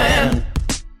the plan.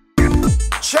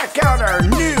 check out our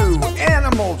new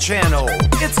animal channel.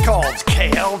 It's called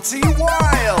KLT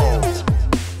Wild.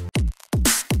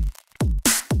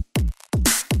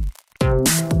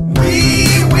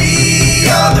 We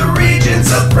are the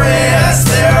regions of France.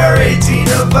 There are 18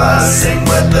 of us. Sing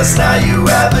with us now, you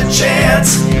have a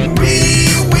chance.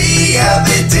 We have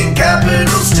 18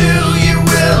 capitals too. You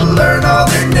will learn all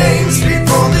their names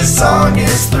before this song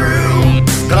is through.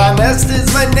 Granest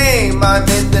is my name, I'm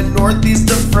in the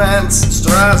northeast of France.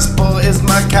 Strasbourg is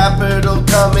my capital,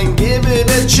 come and give it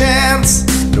a chance.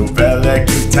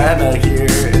 Nouvelle-Aquitaine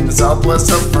here in the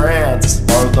southwest of France.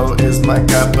 Bordeaux is my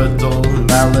capital,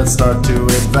 now let's start to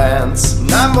advance.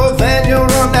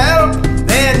 Namur-Van-Ronel,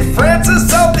 then France is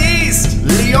southeast.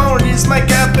 Lyon is my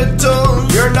capital,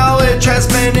 your knowledge has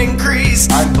been increased.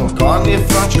 I'm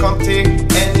Bourgogne-Franche-Comté,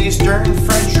 an eastern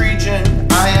French region.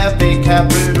 I have a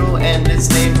capital and its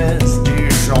name is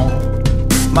Dijon.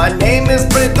 My name is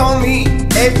Brittany,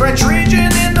 a French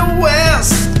region in the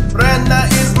west.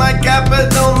 Rennes is my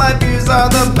capital, my views are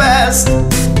the best.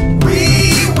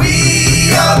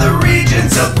 We are the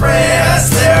regions of France.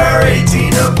 There are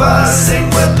 18 of us. Sing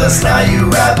with us now, you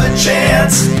have a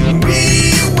chance.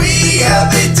 We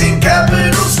have 18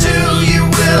 capitals too. You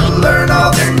will learn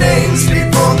all their names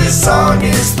before this song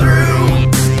is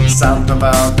through.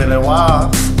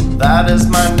 Saint-Gobain-de-Loire, that is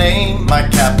my name. My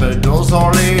capital's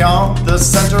Orléans, the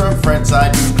center of France I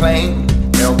do claim.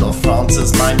 Ile-de-France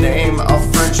is my name, a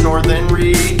French northern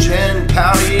region.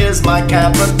 Paris is my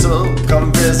capital,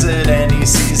 come visit any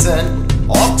season.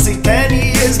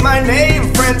 Occitanie is my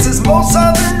name, France's most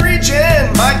southern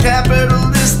region. My capital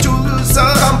is Toulouse,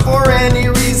 come for any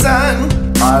reason.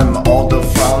 I'm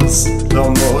Ile-de-France,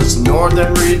 the most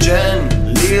northern region.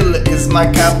 Lille is my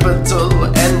capital,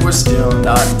 and we're still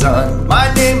not done.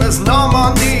 My name is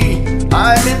Normandy,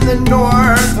 I'm in the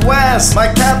northwest. My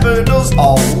capital's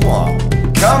Rouen,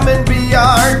 come and be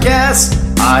our guest.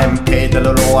 I'm Pays de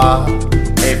la Loire,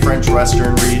 a French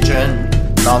western region.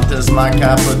 Nantes is my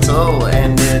capital,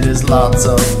 and it is lots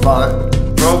of fun.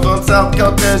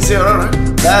 Provence-Alpes-Côte d'Azur,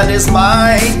 that is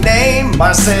my name.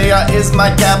 Marseille is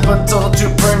my capital, to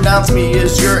pronounce me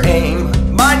is your aim.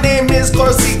 My name is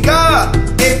Corsica,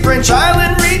 a French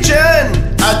island region.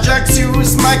 Ajaccio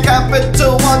is my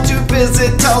capital, want to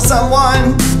visit, tell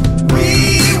someone.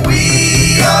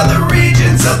 We are the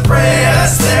regions of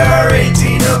France. There are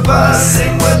 18 of us.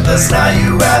 Sing with us now,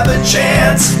 you have a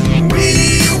chance.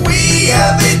 We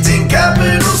have 18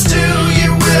 capitals too.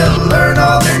 You will learn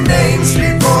all their names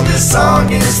before this song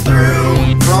is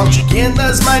through. Franche-Comté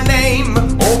is my name,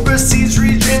 overseas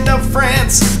region of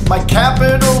France. My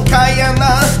capital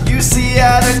Cayenne, you see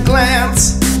at a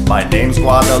glance. My name's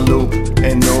Guadeloupe,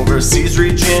 an overseas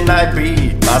region I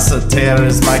be. Basseterre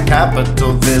is my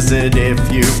capital, visit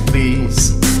if you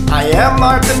please. I am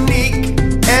Martinique,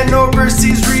 an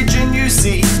overseas region you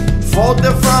see.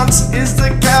 Fort-de-France is the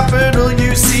capital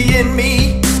you see in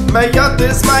me. Mayotte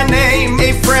is my name,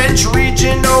 a French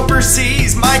region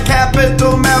overseas. My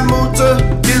capital Mamoudzou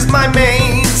is my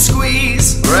main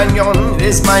squeeze. Réunion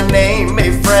is my name,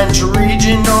 a French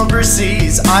region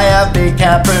overseas. I have a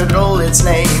capital, its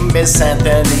name is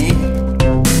Saint-Denis.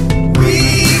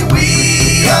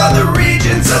 We are the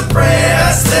regions of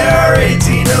France. There are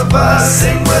 18 of us.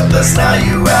 Sing with us now,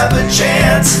 you have a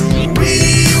chance.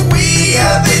 We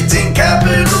have 18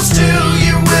 capitals too.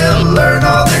 You will learn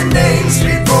all their names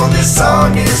before this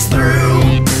song is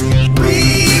through.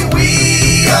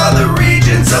 We are the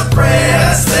regions of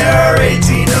France. There are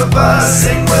 18 of us.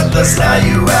 Sing with us now,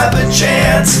 you have a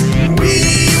chance.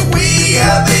 We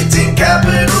have 18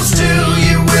 capitals too.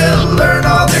 You will learn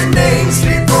all their names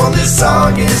before this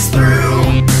song is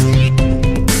through.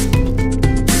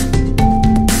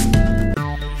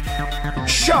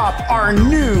 Shop our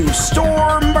new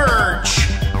store merch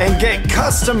and get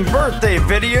custom birthday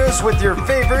videos with your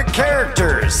favorite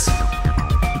characters.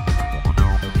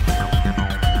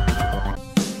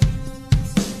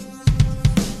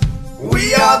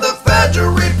 We are the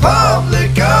Federal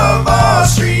Republic of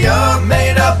Austria,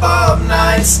 made up of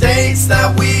 9 states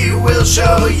that we will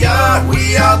show ya.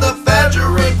 We are the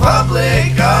Federal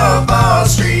Republic of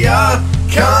Austria.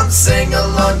 Come sing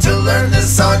along to learn this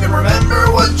song and remember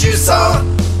what you saw.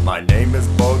 My name is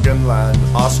Burgenland,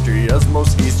 Austria's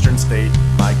most eastern state.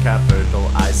 My capital,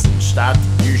 Eisenstadt,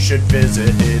 you should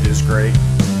visit, it is great.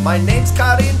 My name's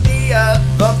Carinthia,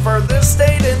 the furthest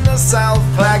state in the south.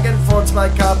 Klagenfurt's my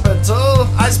capital,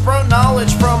 I sprout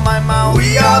knowledge from my mouth.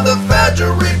 We are the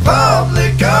Federal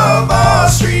Republic of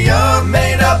Austria,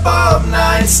 made up of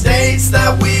 9 states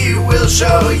that we will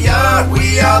show ya.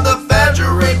 We are the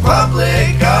Federal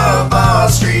Republic of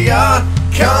Austria.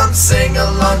 Come sing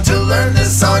along to learn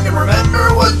this song and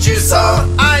remember what you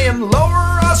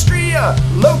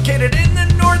Austria, located in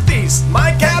the northeast.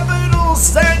 My capital,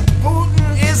 St.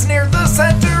 Putin, is near the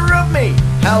center of me.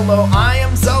 Hello, I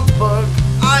am Salzburg,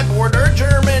 I border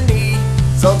Germany.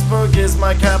 Salzburg is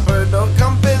my capital,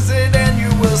 come visit and you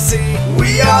will see.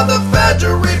 We are the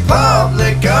Federal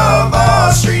Republic of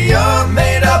Austria,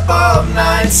 made up of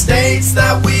 9 states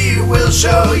that we will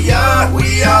show ya.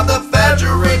 We are the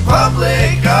Federal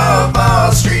Republic of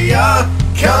Austria.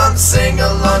 Come sing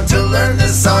along to learn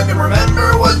this song and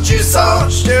remember what you saw.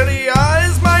 Styria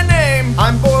is my name,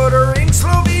 I'm bordering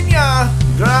Slovenia.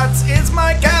 Graz is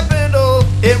my capital,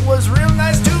 it was real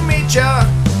nice to meet ya.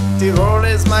 Tyrol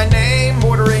is my name,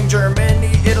 bordering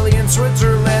Germany, Italy, and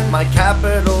Switzerland. My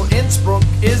capital, Innsbruck,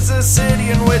 is a city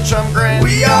in which I'm grand.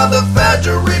 We are the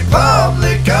Federal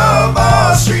Republic of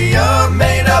Austria,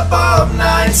 made up of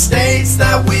 9 states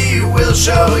that we will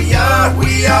show ya.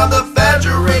 We are the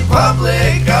Federal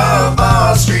Republic of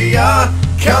Austria.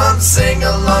 Come sing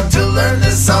along to learn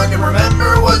this song and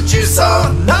remember what you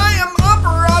saw. I am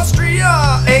Upper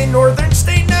Austria, a northern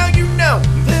state now you know.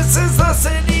 This is the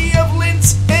city of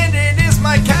Linz, and it is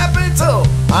my capital.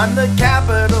 I'm the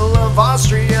capital of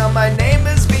Austria, my name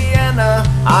is Vienna.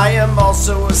 I am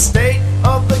also a state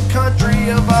of the country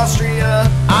of Austria.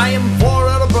 I am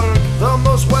Vorarlberg, the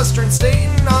most western state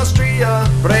in Austria.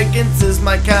 Bregenz is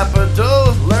my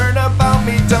capital, learn about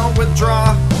me, don't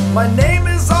withdraw. My name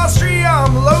is Austria,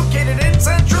 I'm located in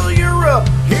Central Europe.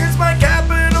 Here's my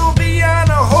capital,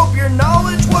 Vienna, hope your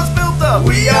knowledge was built up.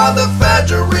 We are the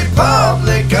Federal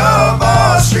Republic of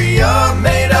Austria,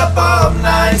 made up of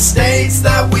 9 states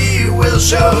that we will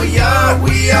show ya.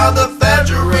 We are the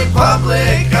Federal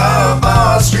Republic of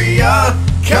Austria.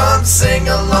 Come sing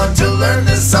along to learn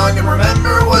this song and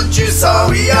remember what you saw.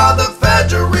 We are the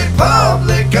Federal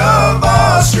Republic of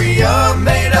Austria,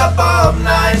 made up of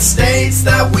 9 states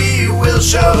that we will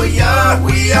show ya.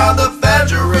 We are the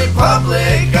Federal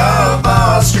Republic of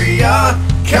Austria.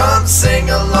 Come sing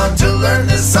along to learn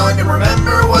this song and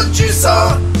remember what you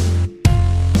saw.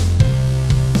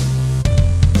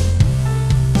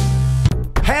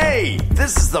 Hey,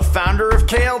 this is the founder of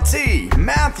KLT,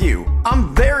 Matthew.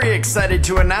 I'm very excited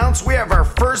to announce we have our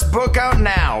first book out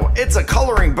now. It's a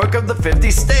coloring book of the 50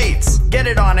 states. Get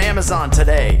it on Amazon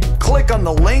today. Click on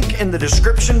the link in the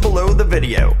description below the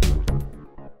video.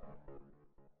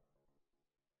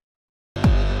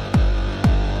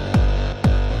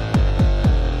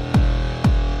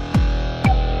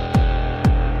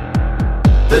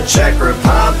 The Czech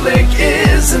Republic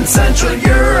is in Central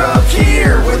Europe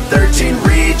here, with 13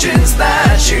 regions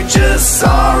that you just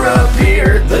saw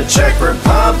appear. The Czech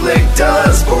Republic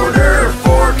does border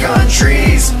 4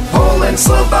 countries: Poland,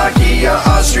 Slovakia,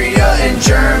 Austria, and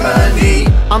Germany.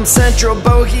 I'm Central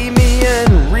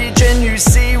Bohemian region you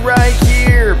see right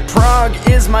here. Prague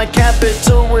is my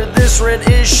capital where this red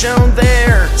is shown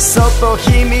there. South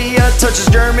Bohemia touches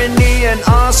Germany and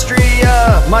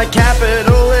Austria. My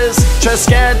capital is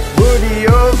Česká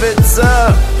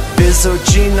Budějovice.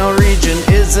 Vysočina region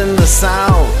is in the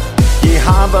south.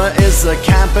 Jihava is the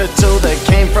capital that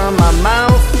came from my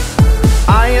mouth.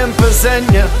 I am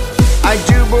Plzeň, I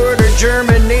do border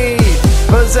Germany.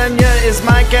 Plzeň is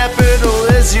my capital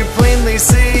as you plainly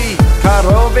see.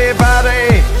 Karlovy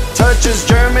Vary touches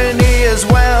Germany as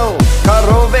well.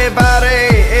 Karlovy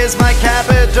Vary is my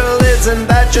capital, isn't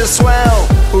that just swell?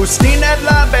 Ústí nad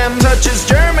Labem touches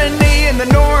Germany in the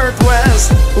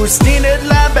northwest. Ústí nad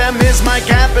Labem is my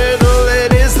capital,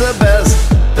 it is the best.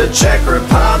 The Czech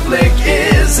Republic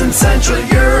is in Central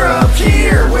Europe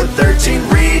here, with 13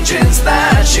 regions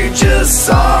that you just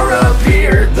saw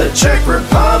appear. The Czech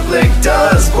Republic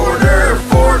does border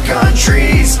 4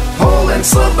 countries: Poland,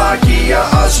 Slovakia,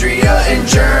 Austria, and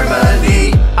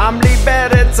Germany. I'm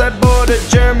Liberec, I border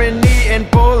Germany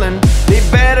and Poland.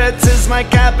 Liberec is my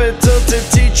capital, to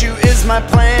teach you is my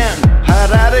plan.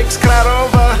 Hradec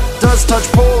Králové does touch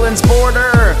Poland's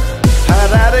border.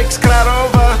 Hradec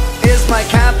Králové is my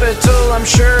capital, I'm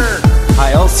sure.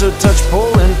 I also touch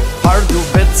Poland.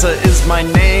 Pardubice is my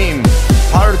name.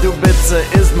 Pardubice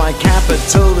is my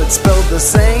capital, it's spelled the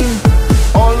same.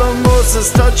 Olomouc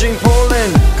is touching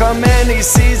Poland, come any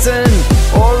season.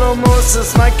 Olomouc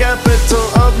is my capital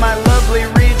of my lovely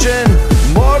region.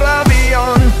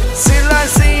 Moravian,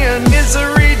 Silesian is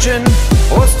a region.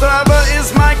 Ostrava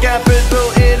is my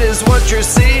capital, it is what you're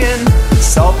seeing.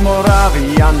 South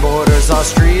Moravian borders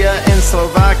Austria and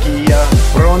Slovakia.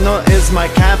 Brno is my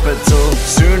capital,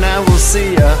 soon I will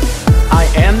see ya. I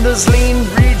am the Zlín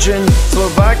region,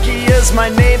 Slovakia is my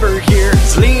neighbor here.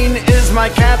 Zlín is my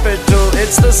capital,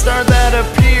 it's the star that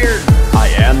appeared. I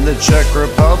am the Czech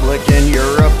Republic in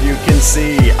Europe, you can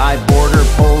see. I border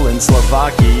Poland,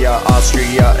 Slovakia,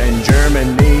 Austria, and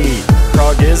Germany.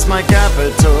 my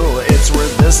capital. It's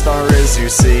where the star is, you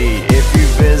see. If you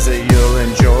visit, you'll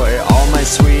enjoy all my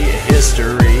sweet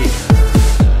history.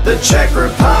 The Czech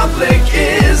Republic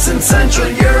is in Central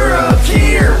Europe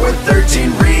here, with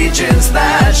 13 regions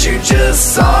that you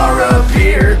just saw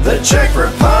appear. The Czech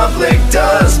Republic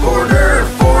does border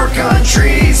 4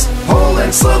 countries: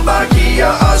 Poland,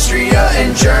 Slovakia, Austria,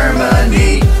 and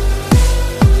Germany.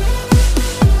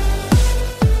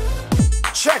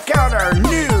 Check out our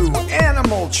new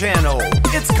animal channel.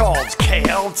 It's called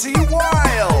KLT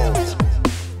Wild.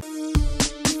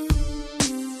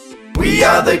 We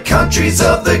are the countries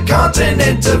of the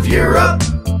continent of Europe,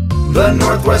 the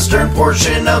northwestern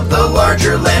portion of the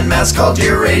larger landmass called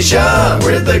Eurasia.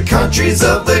 We're the countries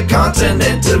of the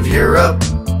continent of Europe,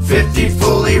 50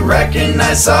 fully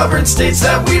recognized sovereign states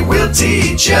that we will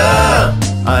teach ya.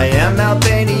 I am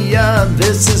Albania,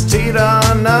 this is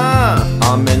Tirana.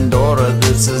 I'm Andorra,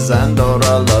 this is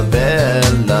Andorra la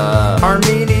Vella.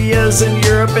 Armenia's in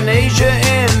Europe and Asia,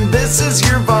 and this is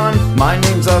Yerevan. My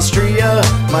name's Austria,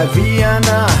 my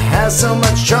Vienna has so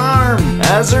much charm.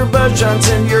 Azerbaijan's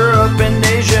in Europe and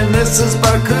Asia, and this is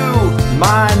Baku.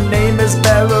 My name is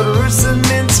Belarus, and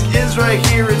Minsk is right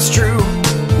here, it's true.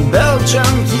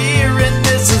 Belgium here, and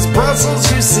this is Brussels,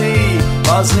 you see.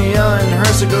 Bosnia and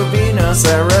Herzegovina,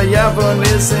 Sarajevo,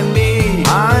 listen me.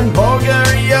 I'm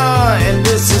Bulgaria, and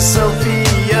this is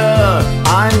Sofia.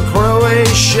 I'm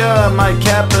Croatia, my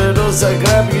capital's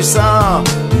Zagreb, you saw.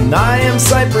 And I am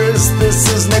Cyprus,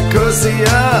 this is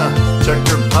Nicosia. Czech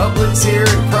Republic's here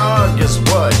in Prague, is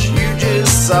what you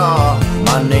just saw.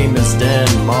 My name is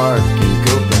Denmark, and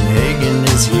Copenhagen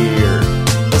is here.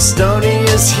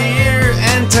 Estonia's here,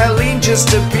 and Tallinn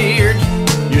just appeared.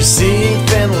 You're seeing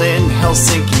Finland,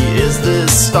 Helsinki is the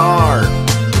star.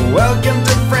 Welcome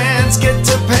to France, get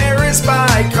to Paris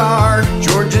by car.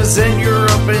 Georgia's in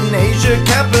Europe and Asia,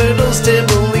 capital's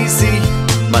Tbilisi.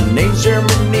 My name's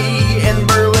Germany, and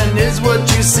Berlin is what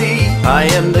you see. I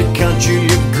am the country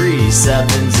of Greece,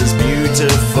 Athens is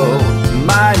beautiful.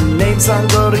 My name's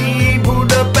Hungary,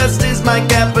 Budapest is my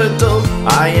capital.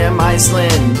 I am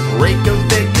Iceland,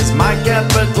 Reykjavik is my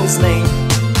capital's name.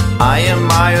 I am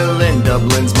Ireland,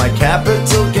 Dublin's my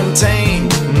capital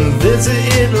contained. Visit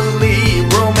Italy,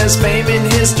 Rome has fame in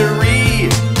history.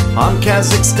 I'm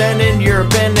Kazakhstan in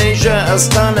Europe and Asia,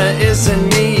 Astana is in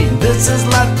me. This is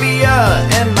Latvia,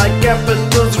 and my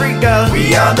capital's Riga.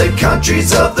 We are the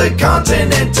countries of the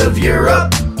continent of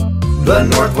Europe, the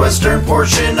northwestern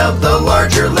portion of the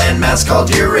larger landmass called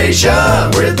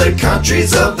Eurasia. We're the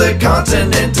countries of the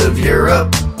continent of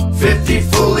Europe, 50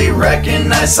 fully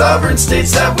recognized sovereign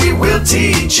states that we will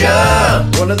teach ya.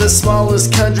 One of the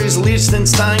smallest countries,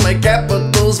 Liechtenstein, my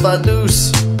capital's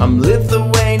Vaduz. I'm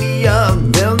Lithuania,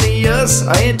 Vilnius,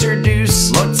 I introduce.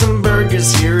 Luxembourg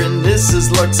is here, and this is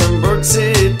Luxembourg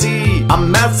City. I'm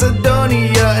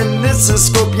Macedonia, and this is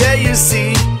Skopje, you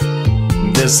see.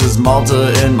 This is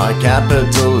Malta, and my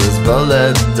capital is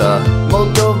Valletta.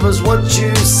 Moldova's what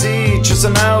you see,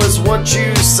 Chisinau is what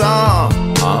you saw.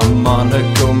 I'm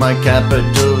Monaco, my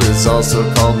capital is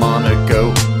also called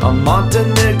Monaco. I'm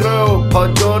Montenegro,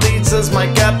 Podgorica's my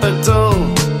capital.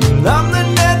 I'm the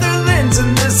Netherlands,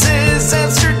 and this is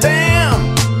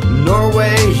Amsterdam.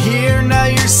 Norway here, now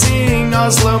you're seeing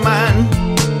Oslo, man.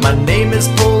 My name is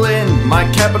Poland, my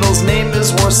capital's name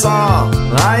is Warsaw.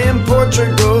 I am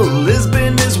Portugal,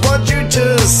 Lisbon is what you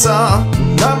just saw.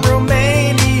 I'm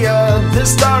Romania,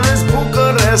 this star is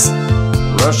Bucharest.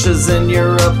 Russia's in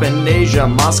Europe and Asia,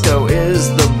 Moscow is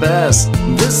the best.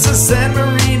 This is San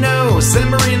Marino, San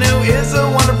Marino is a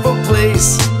wonderful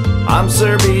place. I'm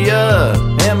Serbia,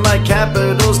 and my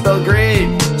capital's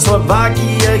Belgrade.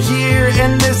 Slovakia here,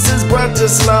 and this is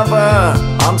Bratislava.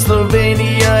 I'm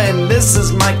Slovenia, and this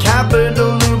is my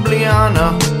capital,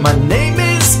 Ljubljana. My name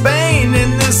is Spain,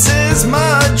 and this is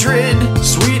Madrid.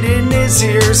 Sweden is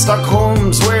here,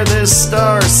 Stockholm's where this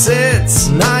star sits.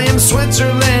 And I am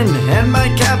Switzerland, and my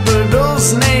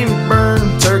capital's named Bern.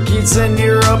 Turkey's in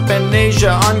Europe and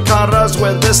Asia, Ankara's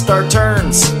where this star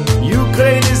turns.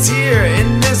 Ukraine is here,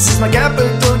 and this is my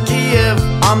capital, Kiev.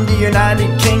 I'm the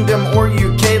United Kingdom or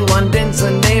UK, London's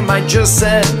the name I just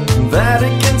said.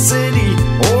 Vatican City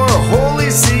or Holy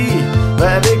See.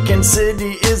 Vatican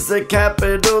City is the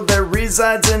capital that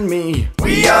resides in me.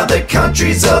 We are the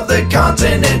countries of the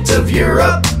continent of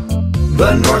Europe,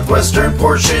 the northwestern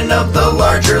portion of the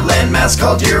larger landmass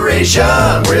called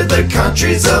Eurasia. We're the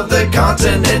countries of the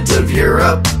continent of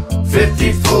Europe,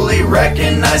 50 fully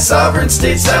recognized sovereign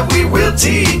states that we will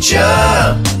teach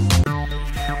ya.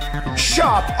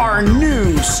 Shop our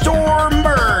new store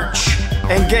merch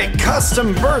and get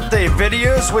custom birthday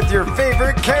videos with your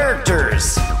favorite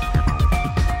characters.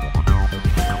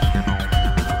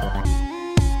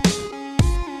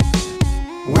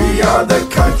 We are the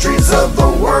countries of the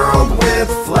world with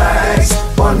flags.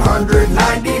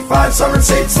 195 sovereign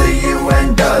states the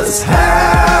UN does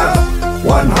have.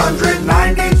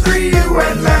 193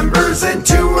 UN members and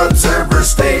 2 observer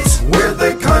states. We're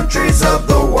the countries of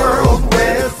the world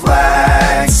with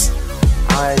flags.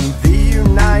 I'm the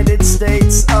United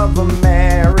States of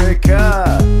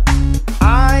America.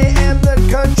 I am the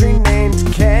country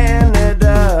named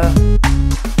Canada.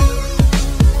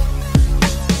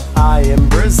 I am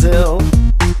Brazil.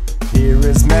 Here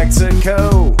is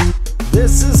Mexico.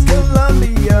 This is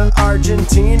Colombia,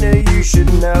 Argentina, you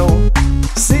should know.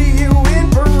 See you in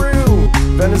Peru,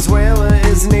 Venezuela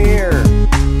is near.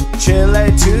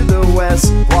 Chile to the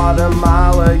west,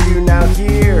 Guatemala, you now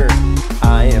hear.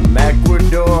 I am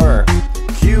Ecuador,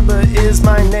 Cuba is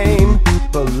my name.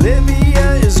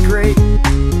 Bolivia is great,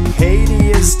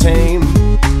 Haiti is tame.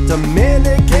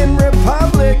 Dominican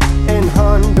Republic and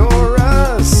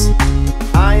Honduras.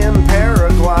 I am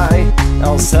Paraguay,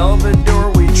 El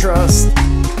Salvador we trust.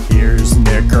 Here's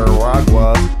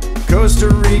Nicaragua, Costa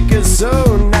Rica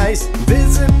so nice.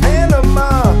 Visit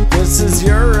Panama, this is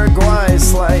Uruguay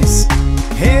slice.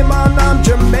 Hey man, I'm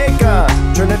Jamaica,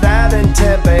 Trinidad and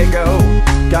Tobago.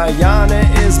 Guyana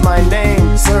is my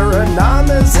name,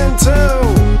 Suriname is in tow.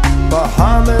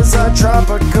 Bahamas are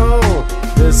tropical,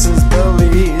 this is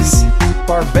Belize.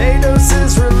 Barbados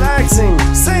is relaxing,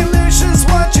 St. Lucia's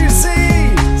what you see.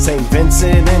 St.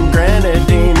 Vincent and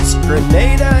Grenadines,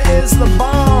 Grenada is the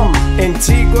bomb.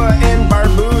 Antigua and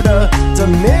Barbuda,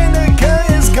 Dominica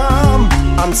is calm.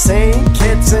 I'm St.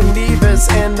 Kitts and Nevis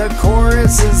and the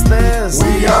chorus is this.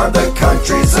 We are the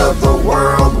countries of the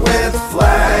world with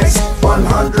flags.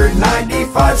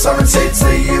 195 sovereign states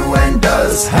the UN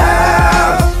does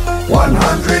have.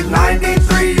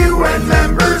 193 UN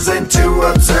members and 2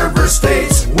 observer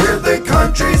states. We're the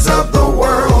countries of the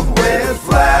world with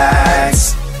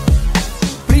flags.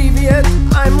 Privyet,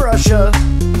 I'm Russia.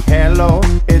 Hello,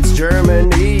 it's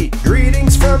Germany.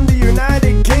 Greetings from the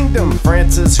United Kingdom.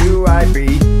 France is who I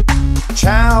be.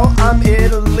 Ciao, I'm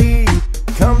Italy.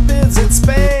 Come visit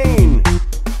Spain.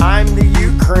 I'm the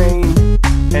Ukraine,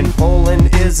 and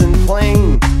Poland isn't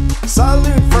plain.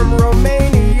 Salute from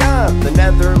Romania. The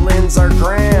Netherlands are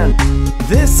grand.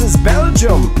 This is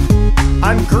Belgium.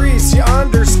 I'm Greece, you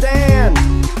understand.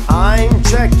 I'm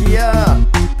Czechia.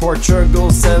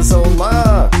 Portugal says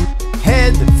hola.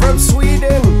 Head from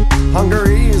Sweden.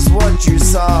 Hungary is what you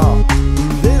saw.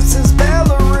 This is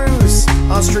Belarus.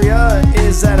 Austria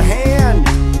is at hand.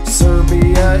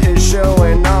 Serbia is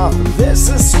showing off. This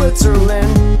is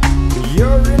Switzerland.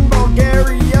 You're in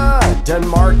Bulgaria.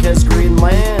 Denmark has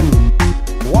Greenland.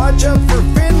 Watch out for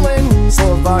Finland.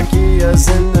 Slovakia's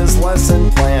in this lesson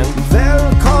plan.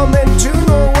 Welcome to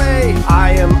Norway.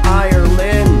 I am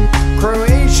Ireland.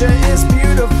 Croatia is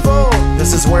beautiful.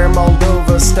 This is where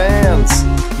Moldova stands.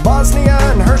 Bosnia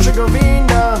and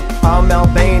Herzegovina. I'm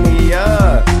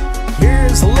Albania.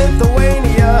 Here's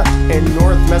Lithuania and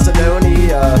North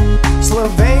Macedonia.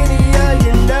 Slovenia,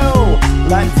 you know.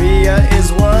 Latvia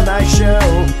is what I show.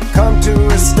 Come to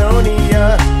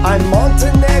Estonia. I'm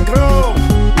Montenegro.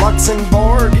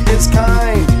 Luxembourg is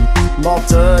kind.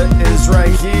 Malta is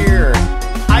right here.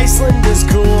 Iceland is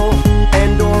cool.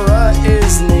 Andorra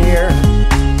is near.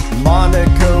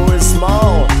 Monaco is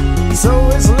small. So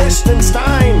is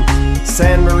Liechtenstein.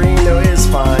 San Marino is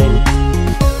fine.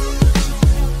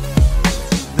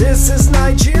 This is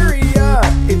Nigeria.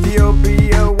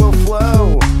 Ethiopia will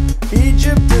flow.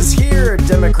 Egypt is here.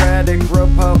 Democratic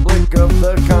Republic of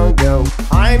the Congo.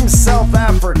 I'm South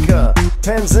Africa.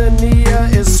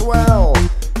 Tanzania is swell.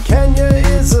 Kenya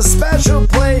is a special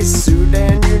place.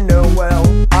 Sudan you know well.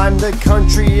 I'm the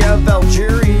country of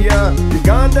Algeria.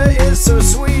 Uganda is so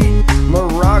sweet.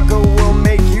 Morocco will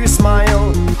make you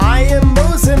smile. I am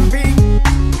Mozambique.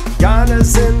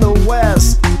 Ghana's in the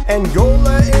west.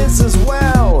 Angola is as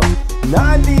well.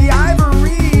 Not the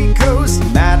Ivory Coast.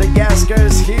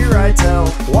 Madagascar's here I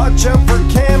tell. Watch out for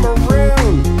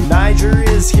Cameroon. Niger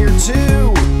is here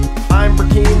too. I'm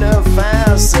Burkina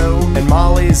Faso. And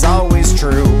Mali's always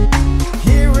true.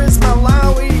 Here is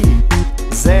Malawi.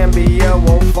 Zambia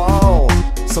won't fall.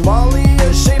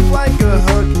 Somalia shaped like a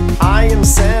hook. I am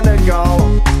Senegal.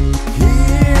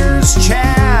 Here's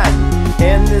Chad.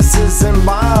 And this is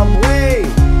Zimbabwe.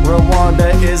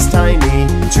 Rwanda is tiny.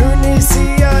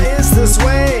 Tunisia is this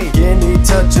way. Guinea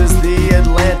touches the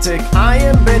Atlantic. I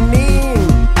am Benin.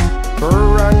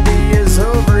 Burundi is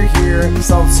over here.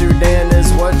 South Sudan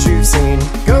is what you've seen.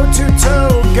 Go to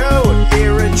Togo.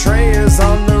 Eritrea's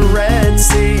on the Red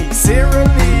Sea. Sierra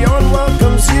Leone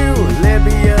welcomes you.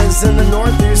 Libya's in the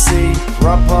north you see.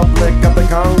 Republic of the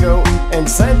Congo and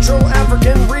Central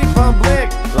African Republic.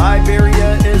 Liberia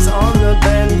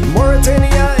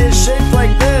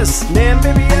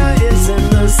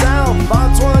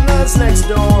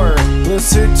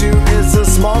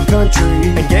country.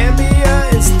 And Gambia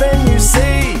is Spain, you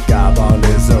see. Gabon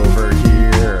is over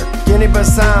here.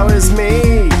 Guinea-Bissau is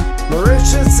me.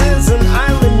 Mauritius is an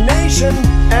island nation.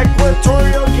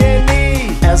 Equatorial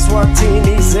Guinea.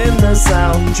 Eswatini's in the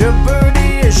south.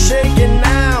 Djibouti is shaking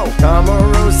now.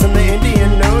 Comoros in the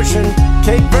Indian Ocean.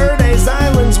 Cape Verde's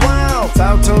islands, wow.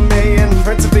 Sao Tome and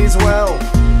Principe's well.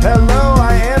 Hello,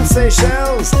 I am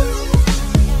Seychelles.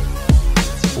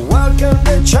 Welcome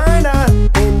to China.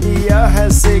 India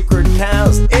has sacred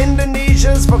cows.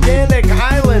 Indonesia's volcanic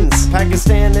islands.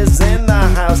 Pakistan is in the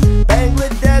house.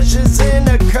 Bangladesh is in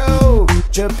a cove.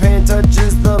 Japan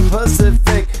touches the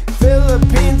Pacific.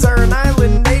 Philippines are an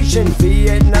island nation.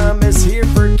 Vietnam is here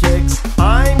for kicks.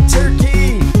 I'm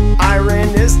Turkey. Iran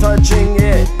is touching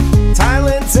it.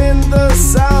 Thailand's in the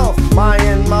south.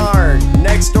 Myanmar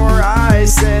next door, I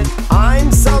said.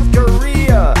 I'm South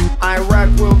Korea. Iraq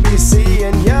will be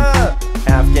seeing ya.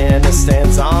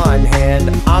 Afghanistan's on hand.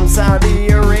 I'm Saudi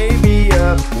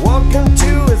Arabia. Welcome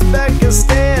to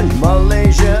Uzbekistan.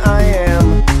 Malaysia I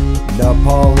am.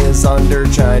 Nepal is under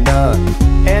China.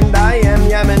 And I am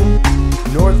Yemen.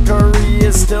 North Korea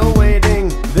is still waiting.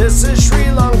 This is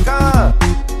Sri Lanka.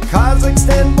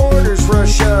 Kazakhstan borders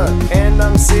Russia. And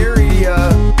I'm Syria.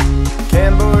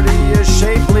 Cambodia is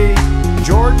shapely.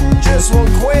 Jordan just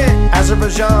won't quit.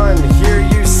 Azerbaijan, here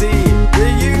you see the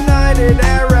United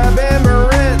Arab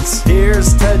Emirates.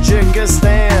 Here's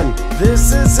Tajikistan.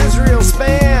 This is Israel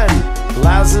span.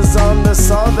 Laos is on the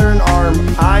southern arm.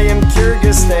 I am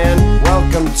Kyrgyzstan.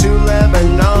 Welcome to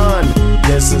Lebanon.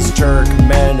 This is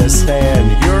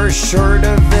Turkmenistan. You're sure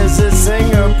to visit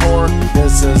Singapore.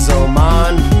 This is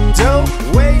Oman. Don't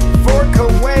wait for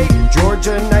Kuwait.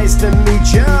 Georgia, nice to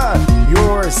meet ya.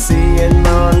 You're seeing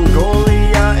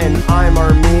Mongolia and I'm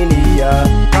Armenia.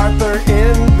 Qatar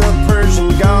in the Persian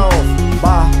Gulf.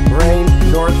 Bahrain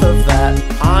north of that.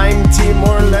 I'm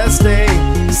Timor-Leste.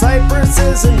 Cyprus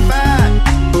isn't bad.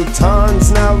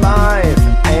 Bhutan's now live.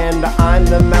 And I'm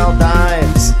the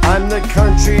Maldives. I'm the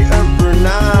country of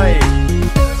Brunei.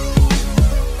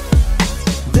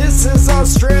 This is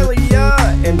Australia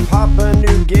and Papua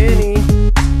New Guinea.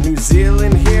 New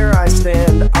Zealand, here I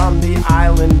stand on the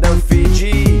island of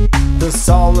Fiji. The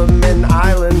Solomon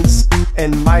Islands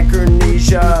and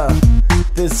Micronesia.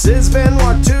 This is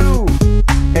Vanuatu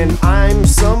and I'm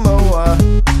Samoa.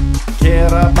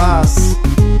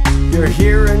 Kiribati, you're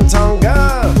here in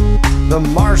Tonga. The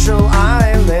Marshall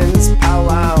Islands,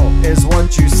 Palau is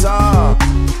what you saw.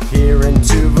 Here in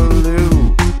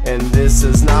Tuvalu, and this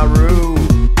is Nauru.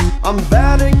 I'm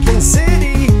Vatican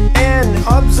City and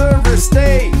Observer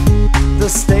State. The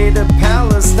state of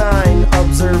Palestine,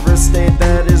 Observer State,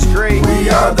 that is great. We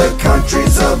are the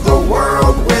countries of the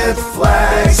world with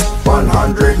flags.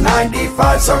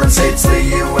 195 sovereign states the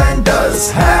UN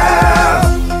does have.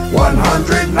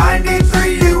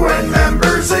 193 UN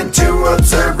members and 2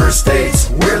 observer states.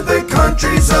 We're the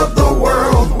countries of the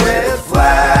world with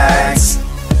flags.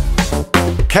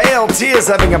 KLT is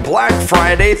having a Black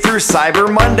Friday through Cyber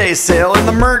Monday sale in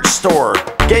the merch store.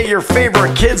 Get your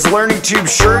favorite Kids Learning Tube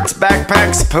shirts,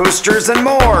 backpacks, posters, and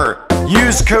more.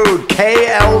 Use code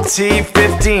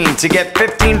KLT15 to get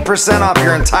 15% off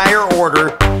your entire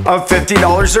order of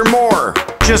 $50 or more.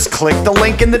 Just click the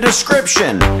link in the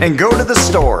description and go to the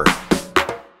store.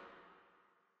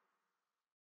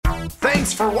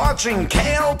 Thanks for watching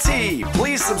KLT.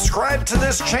 Please subscribe to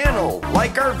this channel,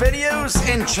 like our videos,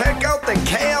 and check out the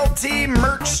KLT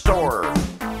merch store.